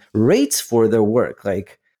strong rates for their work,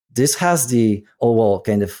 like this has the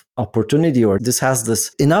kind of opportunity, or this has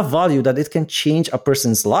this enough value that it can change a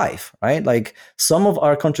person's life, right? Like some of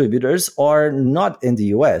our contributors are not in the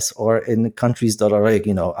US or in countries that are like,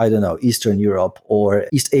 I don't know, Eastern Europe or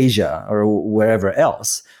East Asia or wherever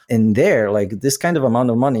else. And there, like this kind of amount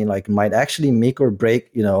of money, like might actually make or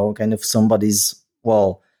break, kind of somebody's,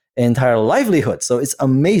 entire livelihood. So it's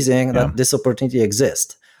amazing that this opportunity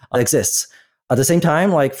exists. At the same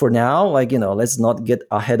time, like for now, like, let's not get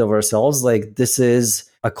ahead of ourselves. Like this is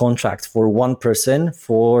a contract for one person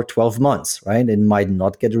for 12 months, right? It might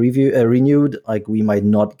not get renewed. Like we might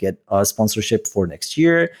not get a sponsorship for next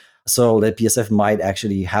year. So the PSF might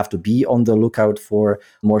actually have to be on the lookout for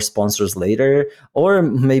more sponsors later, or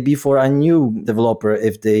maybe for a new developer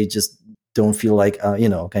if they just don't feel like,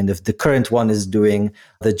 kind of the current one is doing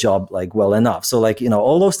the job like well enough. So like,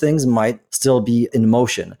 all those things might still be in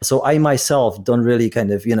motion. So I myself don't really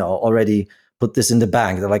kind of, already put this in the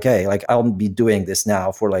bank. They're like, hey, like I'll be doing this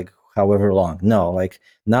now for like however long. No, like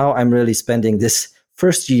now I'm really spending this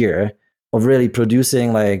first year of really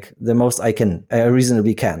producing like the most I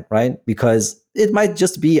reasonably can, right? Because it might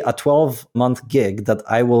just be a 12-month gig that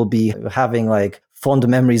I will be having like fond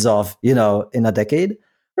memories of, in a decade.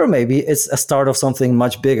 Or maybe it's a start of something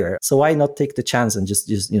much bigger. So why not take the chance and just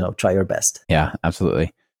try your best? Yeah,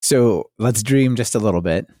 absolutely. So let's dream just a little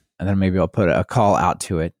bit, and then maybe I'll put a call out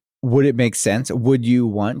to it. Would it make sense? Could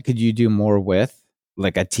you do more with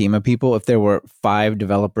like a team of people if there were 5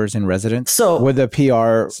 developers in residence? So would the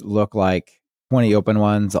PR look like 20 open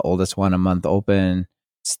ones, the oldest one a month open,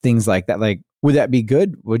 things like that? Like, would that be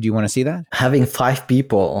good? Would you want to see that? Having 5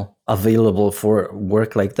 people available for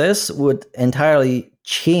work like this would entirely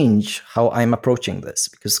change how I'm approaching this,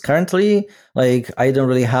 because currently, like, I don't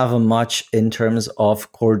really have much in terms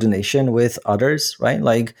of coordination with others, right?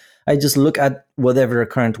 Like, I just look at whatever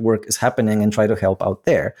current work is happening and try to help out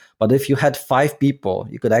there. But if you had 5 people,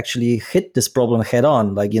 you could actually hit this problem head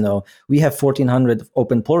on. Like, we have 1,400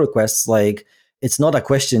 open pull requests. Like, it's not a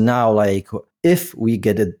question now, like, if we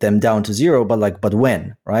get them down to 0, but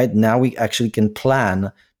when, right? Now we actually can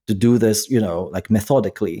plan to do this, like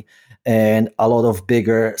methodically. And a lot of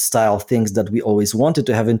bigger style things that we always wanted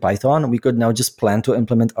to have in Python, we could now just plan to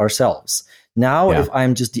implement ourselves. Now, if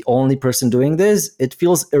I'm just the only person doing this, it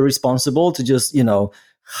feels irresponsible to just,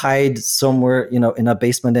 hide somewhere, in a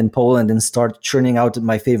basement in Poland and start churning out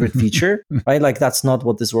my favorite feature, right? Like that's not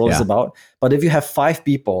what this role is about. But if you have 5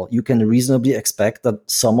 people, you can reasonably expect that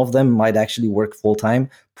some of them might actually work full time,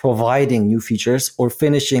 providing new features or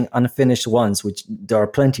finishing unfinished ones, which there are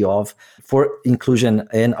plenty of, for inclusion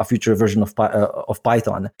in a future version of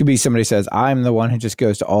Python. It could be somebody says, I'm the one who just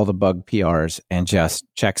goes to all the bug PRs and just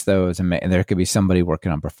checks those. And there could be somebody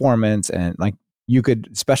working on performance, and like, you could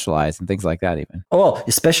specialize and things like that even. Oh, well,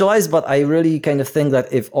 specialize, but I really kind of think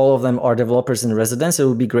that if all of them are developers in residence, it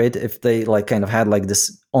would be great if they like kind of had like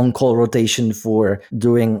this on-call rotation for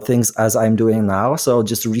doing things as I'm doing now. So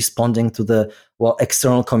just responding to the,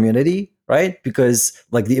 external community, right? Because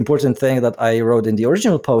like the important thing that I wrote in the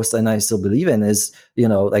original post and I still believe in is,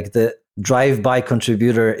 like the drive-by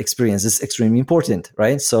contributor experience is extremely important,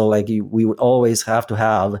 right? So like we would always have to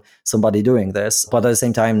have somebody doing this, but at the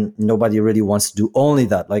same time, nobody really wants to do only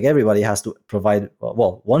that. Like everybody has to provide,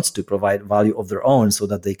 wants to provide value of their own so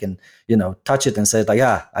that they can, touch it and say like,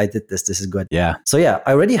 I did this is good. Yeah. So yeah,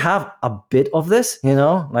 I already have a bit of this,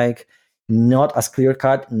 like not as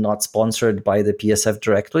clear-cut, not sponsored by the PSF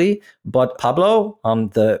directly. But Pablo,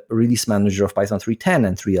 the release manager of Python 3.10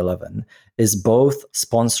 and 3.11, is both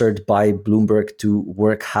sponsored by Bloomberg to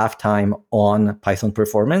work half-time on Python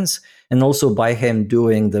performance, and also by him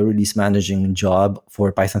doing the release managing job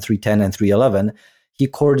for Python 3.10 and 3.11. He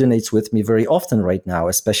coordinates with me very often right now,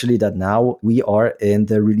 especially that now we are in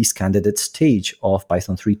the release candidate stage of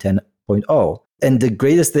Python 3.10.0. And the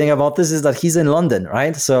greatest thing about this is that he's in London,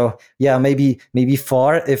 right? So yeah, maybe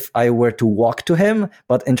far if I were to walk to him,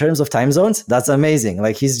 but in terms of time zones, that's amazing.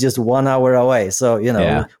 Like he's just 1 hour away. So,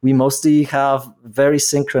 we mostly have very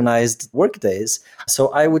synchronized work days.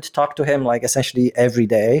 So I would talk to him like essentially every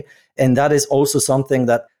day. And that is also something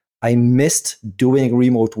that I missed doing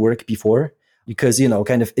remote work before. Because,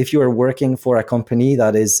 kind of if you are working for a company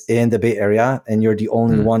that is in the Bay Area and you're the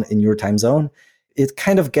only one in your time zone, it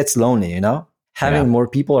kind of gets lonely, Having more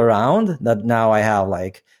people around that now I have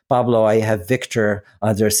like Pablo, I have Victor,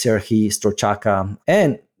 there's Serhii, Storchaka,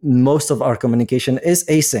 and most of our communication is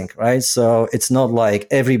async, right? So it's not like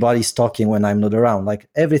everybody's talking when I'm not around. Like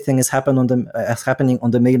everything is happening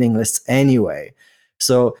on the mailing lists anyway.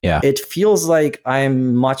 So it feels like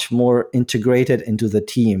I'm much more integrated into the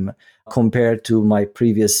team compared to my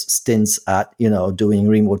previous stints at, doing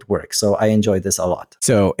remote work. So I enjoy this a lot.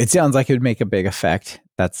 So it sounds like it would make a big effect.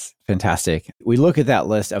 That's fantastic. We look at that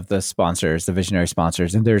list of the sponsors, the visionary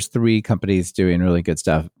sponsors, and there's 3 companies doing really good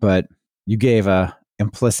stuff. But you gave a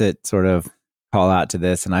implicit sort of call out to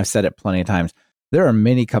this, and I've said it plenty of times. There are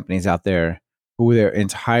many companies out there who their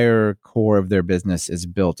entire core of their business is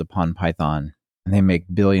built upon Python, and they make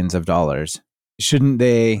billions of dollars. Shouldn't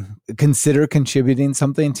they consider contributing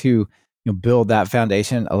something to build that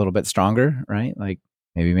foundation a little bit stronger, right? Like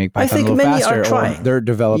maybe make Python a little faster, or their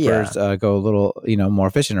developers go a little, more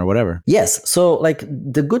efficient or whatever. Yes. So like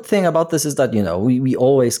the good thing about this is that, we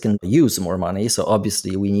always can use more money. So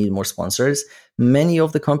obviously we need more sponsors. Many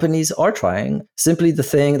of the companies are trying. Simply the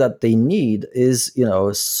thing that they need is,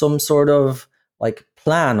 some sort of like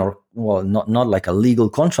plan, or not like a legal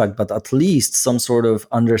contract, but at least some sort of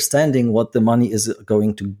understanding what the money is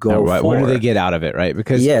going to go for. What do they get out of it, right?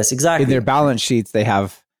 Because yes, exactly. In their balance sheets, they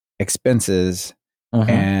have expenses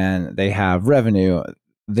and they have revenue.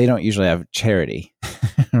 They don't usually have charity,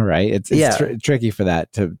 right? It's tricky for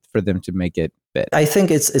them to make it fit. I think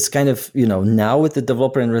it's kind of, now with the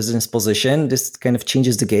developer in residence position, this kind of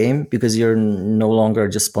changes the game, because you're no longer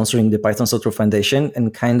just sponsoring the Python Software Foundation,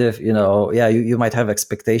 and kind of, you might have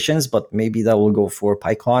expectations, but maybe that will go for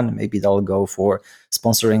PyCon, maybe that will go for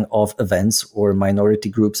sponsoring of events or minority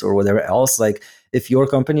groups or whatever else. Like if your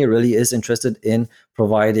company really is interested in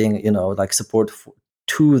providing, like support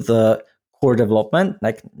to the core development,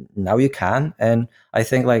 like now you can. And I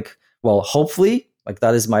think hopefully, like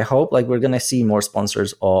that is my hope, like we're going to see more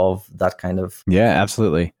sponsors of that kind of. Yeah,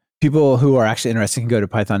 absolutely. People who are actually interested can go to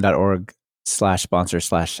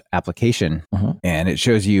python.org/sponsor/application, and it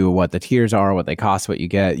shows you what the tiers are, what they cost, what you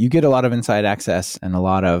get. You get a lot of inside access and a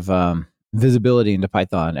lot of visibility into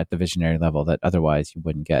Python at the visionary level that otherwise you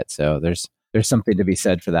wouldn't get. So there's something to be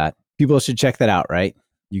said for that. People should check that out, right?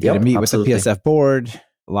 You get to meet with the PSF board.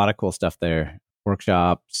 A lot of cool stuff there.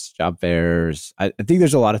 Workshops, job fairs. I think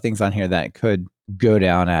there's a lot of things on here that could go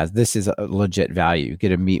down as this is a legit value. You get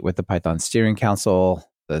to meet with the Python Steering Council,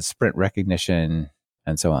 the sprint recognition,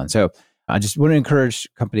 and so on. So I just want to encourage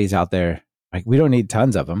companies out there, like we don't need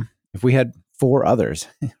tons of them. If we had 4 others,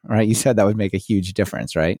 right? You said that would make a huge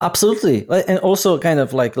difference, right? Absolutely. And also kind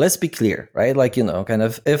of like, let's be clear, right? Like, kind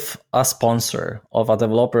of if a sponsor of a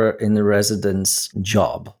developer in the residence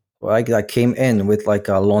job, like I came in with like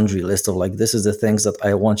a laundry list of like, this is the things that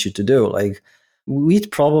I want you to do. Like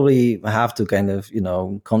we'd probably have to kind of,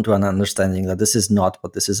 come to an understanding that this is not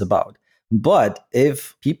what this is about. But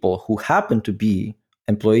if people who happen to be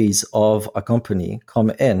employees of a company come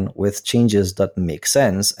in with changes that make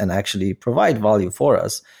sense and actually provide value for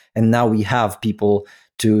us, and now we have people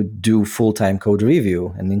to do full-time code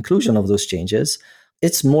review and inclusion of those changes,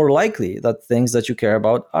 it's more likely that things that you care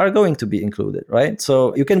about are going to be included, right?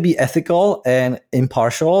 So you can be ethical and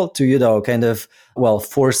impartial to, kind of,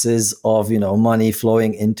 forces of, money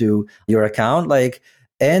flowing into your account, like,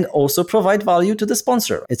 and also provide value to the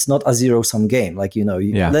sponsor. It's not a zero-sum game. Like,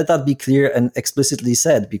 let that be clear and explicitly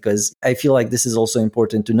said, because I feel like this is also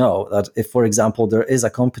important to know that if, for example, there is a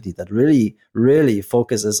company that really, really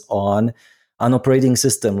focuses on an operating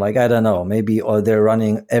system, like, I don't know, maybe or they're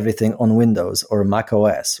running everything on Windows or Mac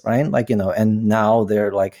OS, right? Like, and now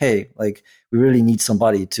they're like, hey, like, we really need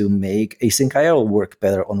somebody to make async IO work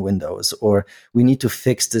better on Windows, or we need to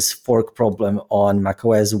fix this fork problem on Mac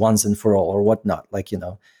OS once and for all, or whatnot. Like,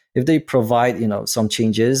 if they provide, some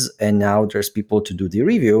changes and now there's people to do the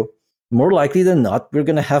review, more likely than not, we're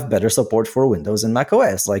going to have better support for Windows and Mac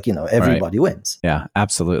OS. Like, everybody wins. Yeah,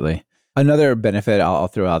 absolutely. Another benefit I'll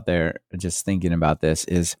throw out there, just thinking about this,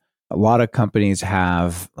 is a lot of companies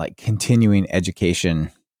have like continuing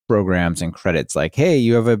education programs and credits. Like, hey,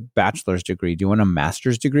 you have a bachelor's degree. Do you want a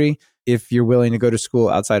master's degree? If you're willing to go to school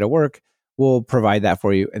outside of work, we'll provide that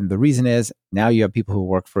for you. And the reason is now you have people who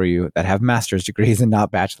work for you that have master's degrees and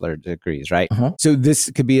not bachelor degrees, right? Uh-huh. So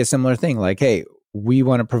this could be a similar thing. Like, hey, we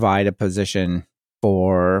want to provide a position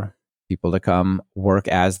for people to come work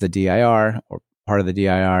as the DIR or part of the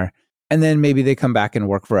DIR. And then maybe they come back and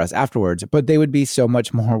work for us afterwards, but they would be so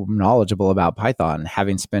much more knowledgeable about Python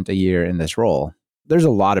having spent a year in this role. There's a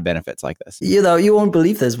lot of benefits like this. You won't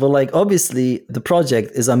believe this, but like obviously the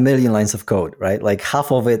project is a million lines of code, right? Like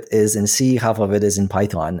half of it is in C, half of it is in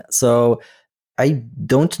Python. So I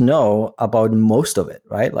don't know about most of it,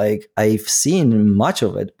 right? Like I've seen much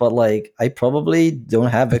of it, but like I probably don't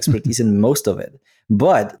have expertise in most of it.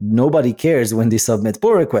 But nobody cares when they submit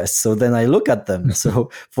pull requests. So then I look at them. So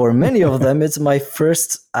for many of them, it's my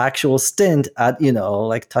first actual stint at,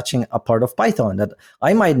 like touching a part of Python that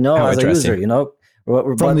I might know as a user,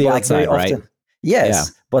 From the outside, right? Yes.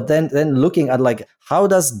 Yeah. But then looking at like, how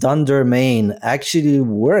does dunder main actually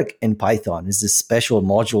work in Python? Is this special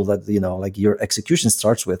module that, like your execution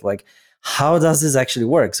starts with? Like, how does this actually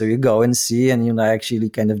work? So you go and see, and actually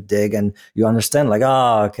kind of dig, and you understand like,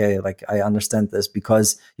 okay, like I understand this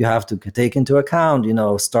because you have to take into account,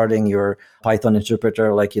 starting your Python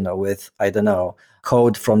interpreter, like, with, I don't know,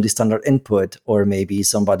 code from the standard input, or maybe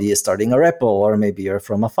somebody is starting a REPL, or maybe you're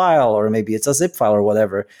from a file, or maybe it's a zip file or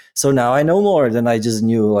whatever. So now I know more than I just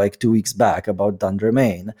knew like 2 weeks back about dunder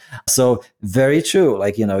main. So very true.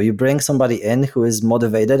 Like, you bring somebody in who is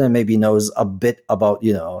motivated and maybe knows a bit about,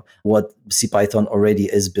 what CPython already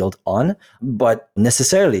is built on, but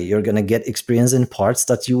necessarily you're going to get experience in parts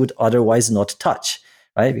that you would otherwise not touch.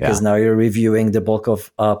 Right? Because now you're reviewing the bulk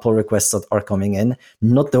of pull requests that are coming in,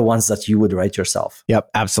 not the ones that you would write yourself. Yep,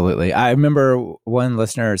 absolutely. I remember one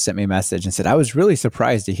listener sent me a message and said, I was really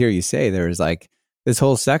surprised to hear you say there was like this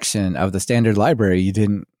whole section of the standard library you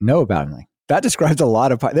didn't know about. I'm like, that describes a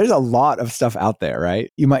lot of, there's a lot of stuff out there,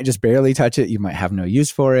 right? You might just barely touch it. You might have no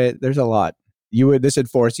use for it. There's a lot. This would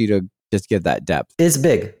force you to just get that depth. It's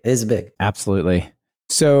big. Absolutely.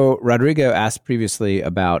 So Rodrigo asked previously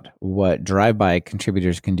about what drive-by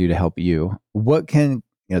contributors can do to help you. What can,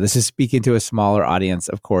 this is speaking to a smaller audience,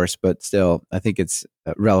 of course, but still, I think it's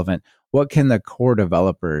relevant. What can the core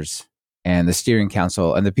developers and the steering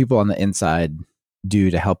council and the people on the inside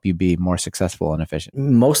do to help you be more successful and efficient?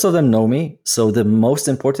 Most of them know me. So the most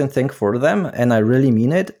important thing for them, and I really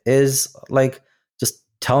mean it, is like, just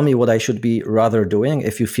tell me what I should be rather doing.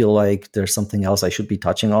 If you feel like there's something else I should be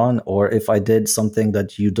touching on, or if I did something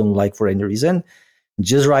that you don't like for any reason,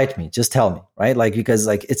 just write me, just tell me, right? Like, because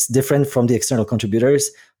like it's different from the external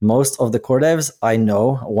contributors. Most of the core devs I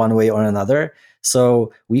know one way or another.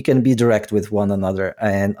 So we can be direct with one another.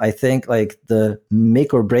 And I think like the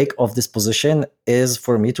make or break of this position is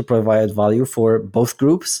for me to provide value for both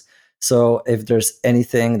groups. So if there's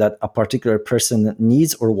anything that a particular person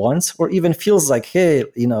needs or wants, or even feels like, hey,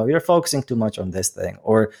 you're focusing too much on this thing,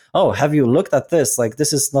 or, oh, have you looked at this? Like,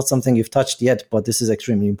 this is not something you've touched yet, but this is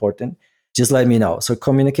extremely important. Just let me know. So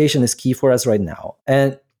communication is key for us right now.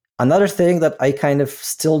 And another thing that I kind of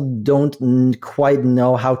still don't quite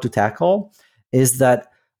know how to tackle is that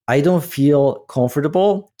I don't feel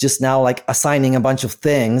comfortable just now like assigning a bunch of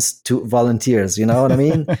things to volunteers. You know what I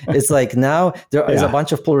mean? It's like now there is a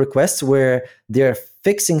bunch of pull requests where they're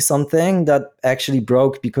fixing something that actually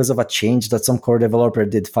broke because of a change that some core developer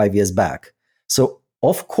did 5 years back. So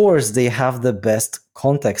of course they have the best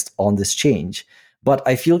context on this change, but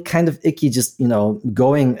I feel kind of icky just,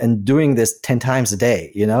 going and doing this 10 times a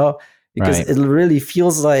day, because it really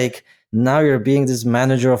feels like now you're being this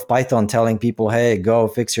manager of Python telling people, hey, go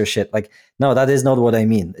fix your shit. Like, no, that is not what I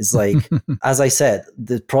mean. It's like, as I said,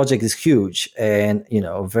 the project is huge. And,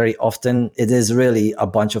 very often it is really a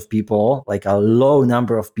bunch of people, like a low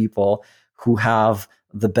number of people who have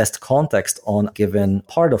the best context on a given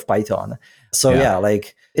part of Python. So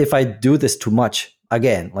like if I do this too much,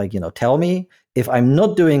 again, like, tell me. If I'm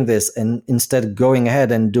not doing this and instead going ahead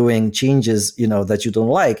and doing changes, that you don't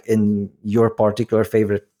like in your particular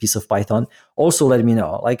favorite piece of Python, also let me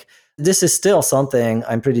know. Like, this is still something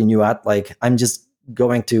I'm pretty new at. Like, I'm just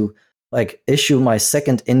going to like issue my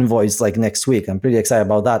second invoice like next week. I'm pretty excited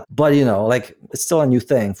about that. But, like it's still a new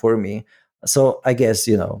thing for me. So I guess,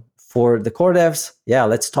 for the core devs,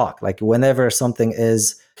 let's talk. Like whenever something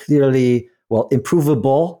is clearly,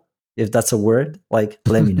 improvable, if that's a word, like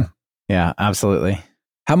let me know. Yeah, absolutely.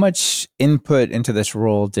 How much input into this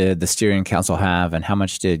role did the steering council have, and how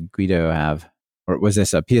much did Guido have? Or was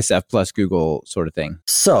this a PSF plus Google sort of thing?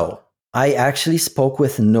 So I actually spoke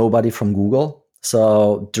with nobody from Google.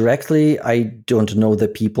 So directly, I don't know the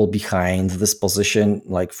people behind this position,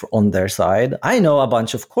 like on their side. I know a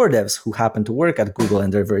bunch of core devs who happen to work at Google,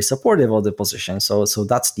 and they're very supportive of the position. So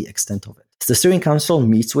that's the extent of it. The steering council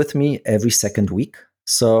meets with me every second week.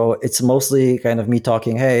 So it's mostly kind of me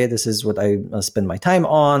talking, hey, this is what I spend my time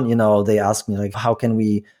on. They ask me like, how can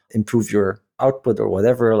we improve your output or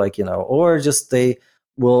whatever, or just they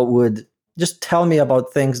would just tell me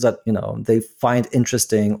about things that, they find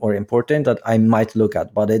interesting or important that I might look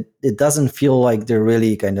at. But it doesn't feel like they're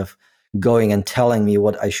really kind of going and telling me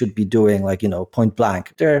what I should be doing, point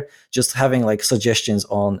blank. They're just having like suggestions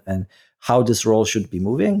on and how this role should be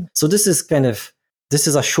moving. So this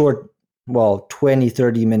is a short, 20,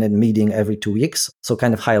 30-minute meeting every 2 weeks. So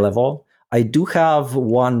kind of high level. I do have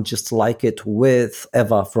one just like it with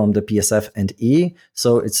Eva from the PSF and E.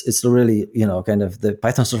 So it's really, kind of the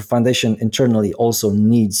Python Software Foundation internally also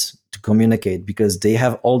needs to communicate, because they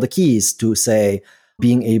have all the keys to say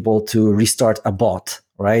being able to restart a bot,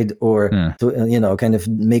 right? Or to, kind of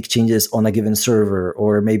make changes on a given server,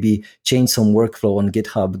 or maybe change some workflow on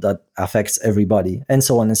GitHub that affects everybody, and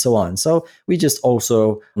so on and so on. So we just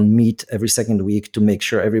also meet every second week to make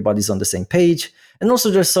sure everybody's on the same page. And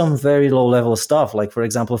also there's some very low level stuff, like, for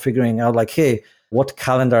example, figuring out like, hey, what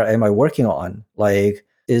calendar am I working on? Like,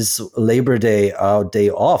 is Labor Day a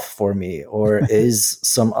day off for me? Or is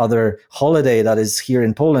some other holiday that is here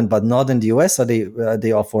in Poland but not in the US a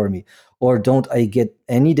day off for me? Or don't I get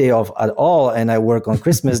any day off at all and I work on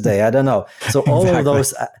Christmas Day? I don't know. So all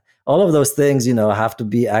of those things, have to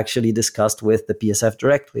be actually discussed with the PSF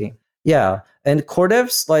directly. Yeah. And core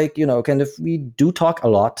devs, kind of, we do talk a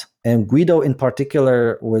lot. And Guido in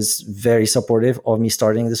particular was very supportive of me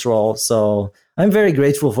starting this role. So I'm very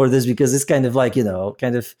grateful for this, because it's kind of like,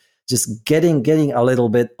 kind of just getting a little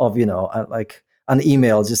bit of, like an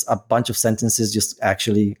email, just a bunch of sentences, just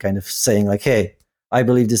actually kind of saying like, hey, I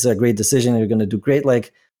believe this is a great decision. You're going to do great.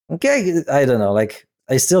 Like, okay, I don't know. Like,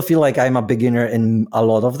 I still feel like I'm a beginner in a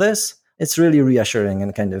lot of this. It's really reassuring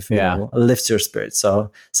and kind of, lifts your spirit.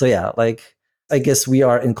 So yeah, like, I guess we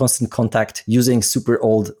are in constant contact using super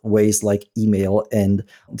old ways like email and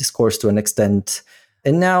Discourse to an extent.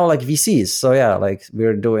 And now like VCs. So yeah, like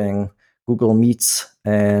we're doing Google Meets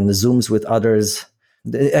and Zooms with others.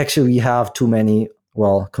 Actually, we have too many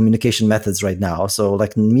communication methods right now. So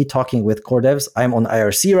like me talking with core devs, I'm on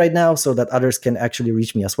IRC right now so that others can actually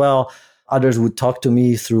reach me as well. Others would talk to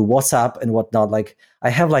me through WhatsApp and whatnot. Like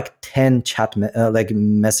I have like 10 chat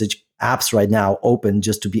message apps right now open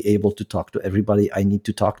just to be able to talk to everybody I need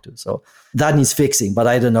to talk to. So that needs fixing, but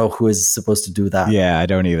I don't know who is supposed to do that. Yeah, I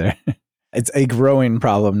don't either. It's a growing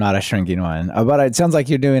problem, not a shrinking one. But it sounds like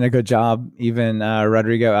you're doing a good job. Even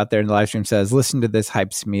Rodrigo out there in the live stream says, listen to this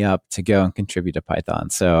hypes me up to go and contribute to Python.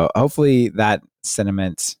 So hopefully that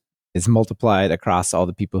sentiment is multiplied across all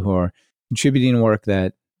the people who are contributing work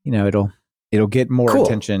that, it'll get more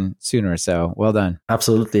attention sooner. So well done.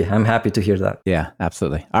 Absolutely. I'm happy to hear that. Yeah,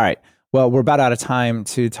 absolutely. All right. Well, we're about out of time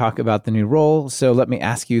to talk about the new role. So let me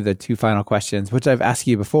ask you the two final questions, which I've asked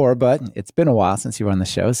you before, but it's been a while since you were on the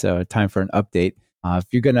show. So time for an update. If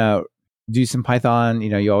you're going to do some Python,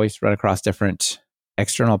 you always run across different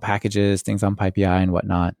external packages, things on PyPI and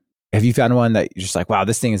whatnot. Have you found one that you're just like, wow,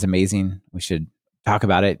 this thing is amazing. We should talk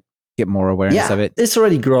about it, get more awareness of it? It's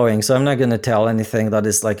already growing. So I'm not going to tell anything that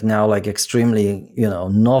is like now like extremely,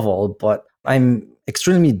 novel, but I'm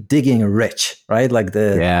extremely digging rich, right? Like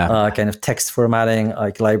the kind of text formatting,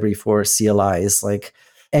 like library for CLIs, like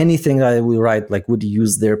anything that I will write, like would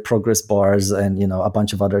use their progress bars and, a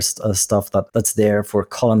bunch of other stuff that's there for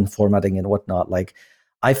column formatting and whatnot. Like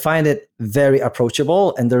I find it very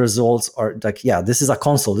approachable, and the results are like, this is a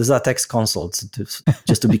console. This is a text console,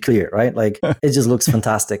 just to be clear, right? Like it just looks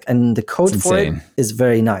fantastic. And the code for it is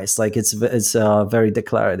very nice. Like it's very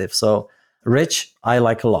declarative. So Rich, I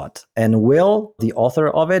like a lot. And Will, the author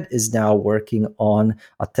of it, is now working on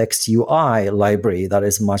a text UI library that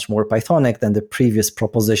is much more Pythonic than the previous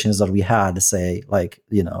propositions that we had, say, like,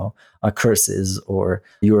 curses or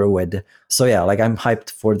Eurowid. So yeah, like I'm hyped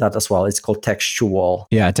for that as well. It's called Textual.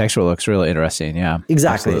 Yeah, Textual looks really interesting. Yeah,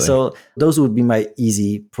 exactly. Absolutely. So those would be my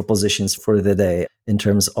easy propositions for the day in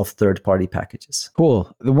terms of third-party packages.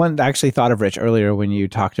 Cool. The one I actually thought of, Rich, earlier when you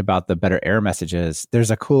talked about the better error messages,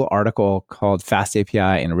 there's a cool article called Fast API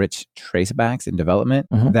and Rich Tracebacks in Development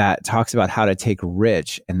that talks about how to take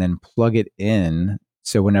Rich and then plug it in.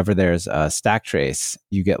 So whenever there's a stack trace,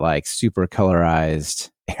 you get like super colorized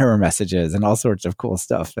error messages and all sorts of cool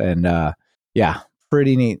stuff. And yeah,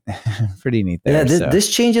 pretty neat. Pretty neat there. Yeah,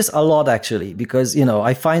 this changes a lot actually, because,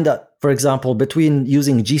 I find that, for example, between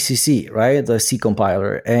using GCC, right, the C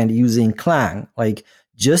compiler, and using Clang, like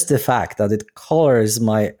just the fact that it colors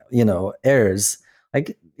my, errors,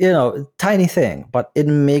 like, tiny thing, but it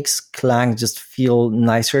makes Clang just feel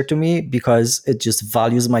nicer to me because it just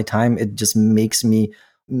values my time. It just makes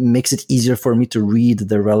it easier for me to read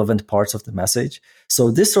the relevant parts of the message. So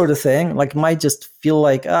this sort of thing, like, might just feel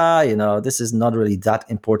like, this is not really that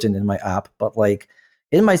important in my app, but like,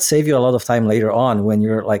 it might save you a lot of time later on when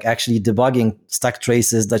you're like actually debugging stack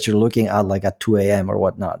traces that you're looking at like at 2 a.m. or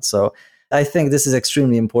whatnot. So I think this is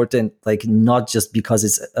extremely important, like not just because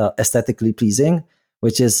it's aesthetically pleasing,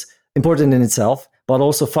 which is important in itself, but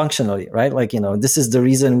also functionally, right? Like, this is the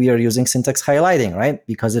reason we are using syntax highlighting, right?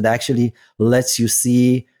 Because it actually lets you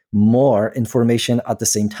see more information at the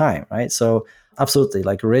same time, right? So absolutely,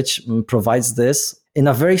 like Rich provides this in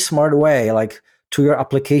a very smart way, like to your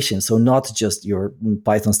application. So not just your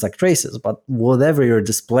Python stack traces, but whatever you're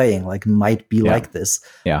displaying, like might be like this.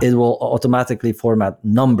 Yeah. It will automatically format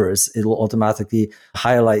numbers. It will automatically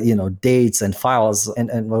highlight, dates and files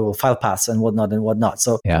and file paths and whatnot.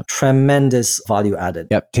 So tremendous value added.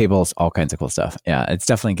 Yep. Tables, all kinds of cool stuff. Yeah. It's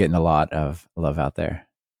definitely getting a lot of love out there.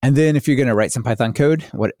 And then if you're going to write some Python code,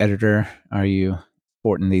 what editor are you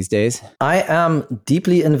sporting these days? I am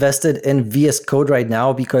deeply invested in VS Code right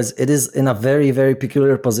now because it is in a very, very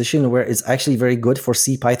peculiar position where it's actually very good for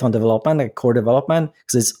CPython development, like core development,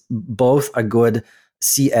 because it's both a good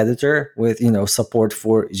C editor with, support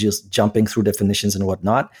for just jumping through definitions and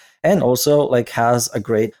whatnot, and also like has a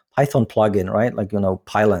great Python plugin, right? Like,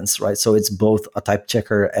 Pylance, right? So it's both a type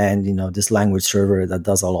checker and, this language server that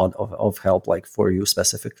does a lot of help like for you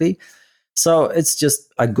specifically. So it's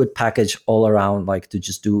just a good package all around, like to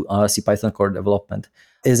just do CPython core development.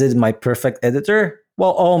 Is it my perfect editor?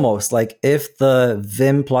 Well, almost. Like if the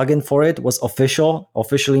Vim plugin for it was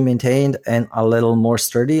officially maintained and a little more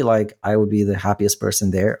sturdy, like I would be the happiest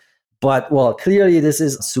person there. But well, clearly this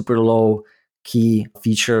is a super low key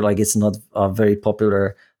feature. Like it's not a very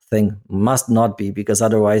popular thing, must not be, because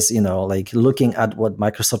otherwise, like looking at what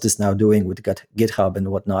Microsoft is now doing with GitHub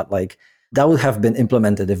and whatnot, like that would have been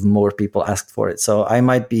implemented if more people asked for it. So I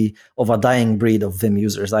might be of a dying breed of Vim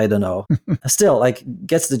users. I don't know. Still, like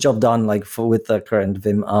gets the job done, like with the current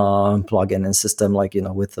Vim plugin and system, like,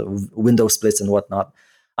 with the window splits and whatnot.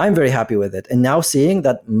 I'm very happy with it. And now seeing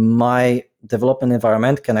that my development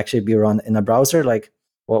environment can actually be run in a browser, like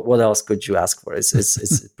what else could you ask for?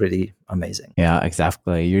 It's pretty amazing. Yeah,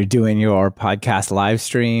 exactly. You're doing your podcast live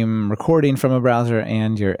stream recording from a browser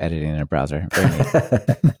and you're editing in a browser. Very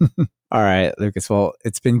neat. All right, Lucas. Well,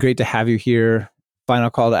 it's been great to have you here. Final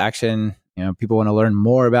call to action. People want to learn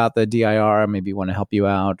more about the DIR, maybe want to help you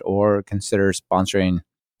out or consider sponsoring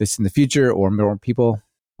this in the future or more people.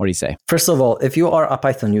 What do you say? First of all, if you are a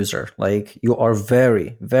Python user, like you are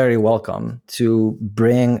very, very welcome to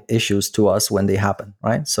bring issues to us when they happen,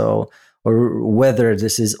 right? So, or whether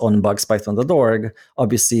this is on bugspython.org,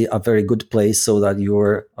 obviously a very good place so that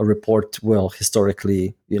your report will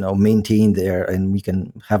historically, maintain there and we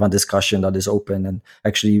can have a discussion that is open and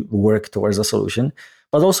actually work towards a solution,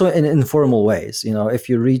 but also in informal ways. If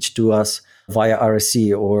you reach to us via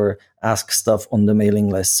RSC or ask stuff on the mailing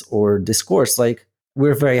list or discourse, like,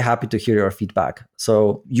 we're very happy to hear your feedback.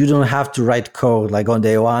 So you don't have to write code like on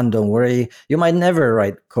day one. Don't worry. You might never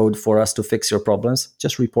write code for us to fix your problems.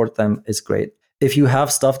 Just report them. It's great. If you have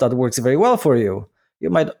stuff that works very well for you, you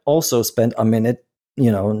might also spend a minute,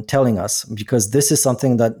 telling us, because this is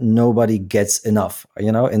something that nobody gets enough,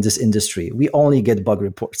 in this industry. We only get bug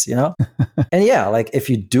reports, And yeah, like if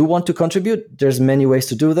you do want to contribute, there's many ways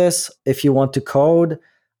to do this. If you want to code,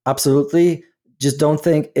 absolutely. Just don't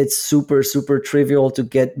think it's super, super trivial to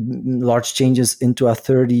get large changes into a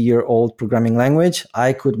 30-year-old programming language.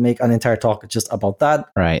 I could make an entire talk just about that.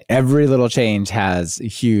 Right. Every little change has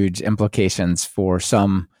huge implications for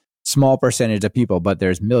some small percentage of people, but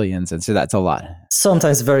there's millions. And so that's a lot.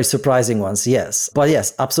 Sometimes very surprising ones, yes. But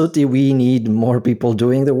yes, absolutely, we need more people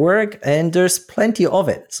doing the work and there's plenty of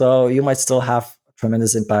it. So you might still have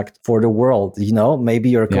tremendous impact for the world. Maybe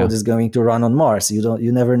your code is going to run on Mars.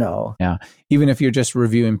 You never know. Yeah. Even if you're just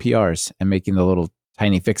reviewing PRs and making the little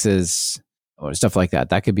tiny fixes or stuff like that,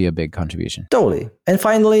 that could be a big contribution. Totally. And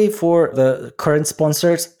finally, for the current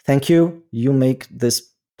sponsors, thank you. You make this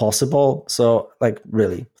possible. So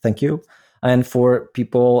really, thank you. And for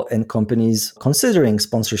people and companies considering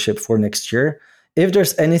sponsorship for next year, if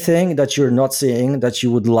there's anything that you're not seeing that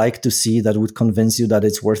you would like to see that would convince you that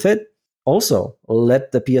it's worth it, also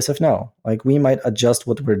let the PSF know. Like, we might adjust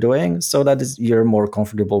what we're doing so that you're more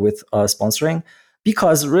comfortable with sponsoring.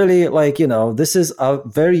 Because really, like, this is a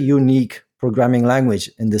very unique programming language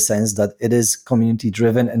in the sense that it is community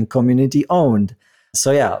driven and community owned.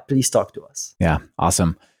 So yeah, please talk to us. Yeah,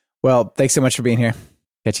 awesome. Well, thanks so much for being here.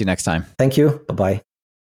 Catch you next time. Thank you. Bye-bye.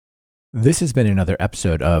 This has been another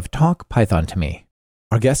episode of Talk Python to Me.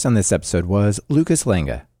 Our guest on this episode was Łukasz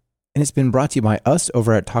Langa, and it's been brought to you by us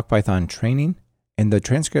over at Talk Python Training, and the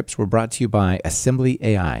transcripts were brought to you by Assembly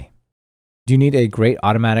AI. Do you need a great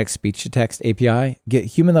automatic speech-to-text API? Get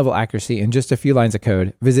human-level accuracy in just a few lines of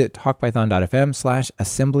code. Visit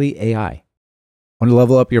talkpython.fm/assemblyai. Want to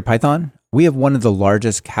level up your Python? We have one of the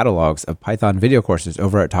largest catalogs of Python video courses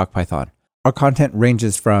over at Talk Python. Our content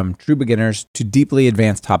ranges from true beginners to deeply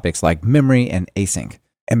advanced topics like memory and async.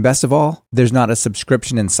 And best of all, there's not a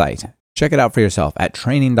subscription in sight. Check it out for yourself at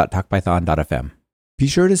training.talkpython.fm. Be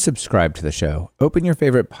sure to subscribe to the show. Open your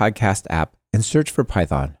favorite podcast app and search for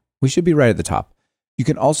Python. We should be right at the top. You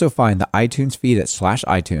can also find the iTunes feed at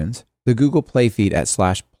 /iTunes, the Google Play feed at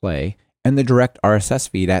 /play, and the direct RSS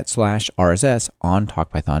feed at /RSS on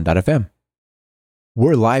talkpython.fm.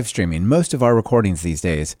 We're live streaming most of our recordings these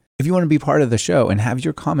days. If you want to be part of the show and have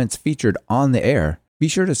your comments featured on the air, be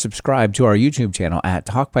sure to subscribe to our YouTube channel at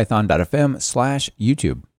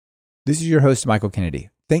talkpython.fm/YouTube. This is your host, Michael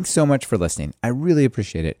Kennedy. Thanks so much for listening. I really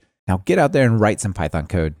appreciate it. Now get out there and write some Python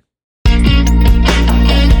code.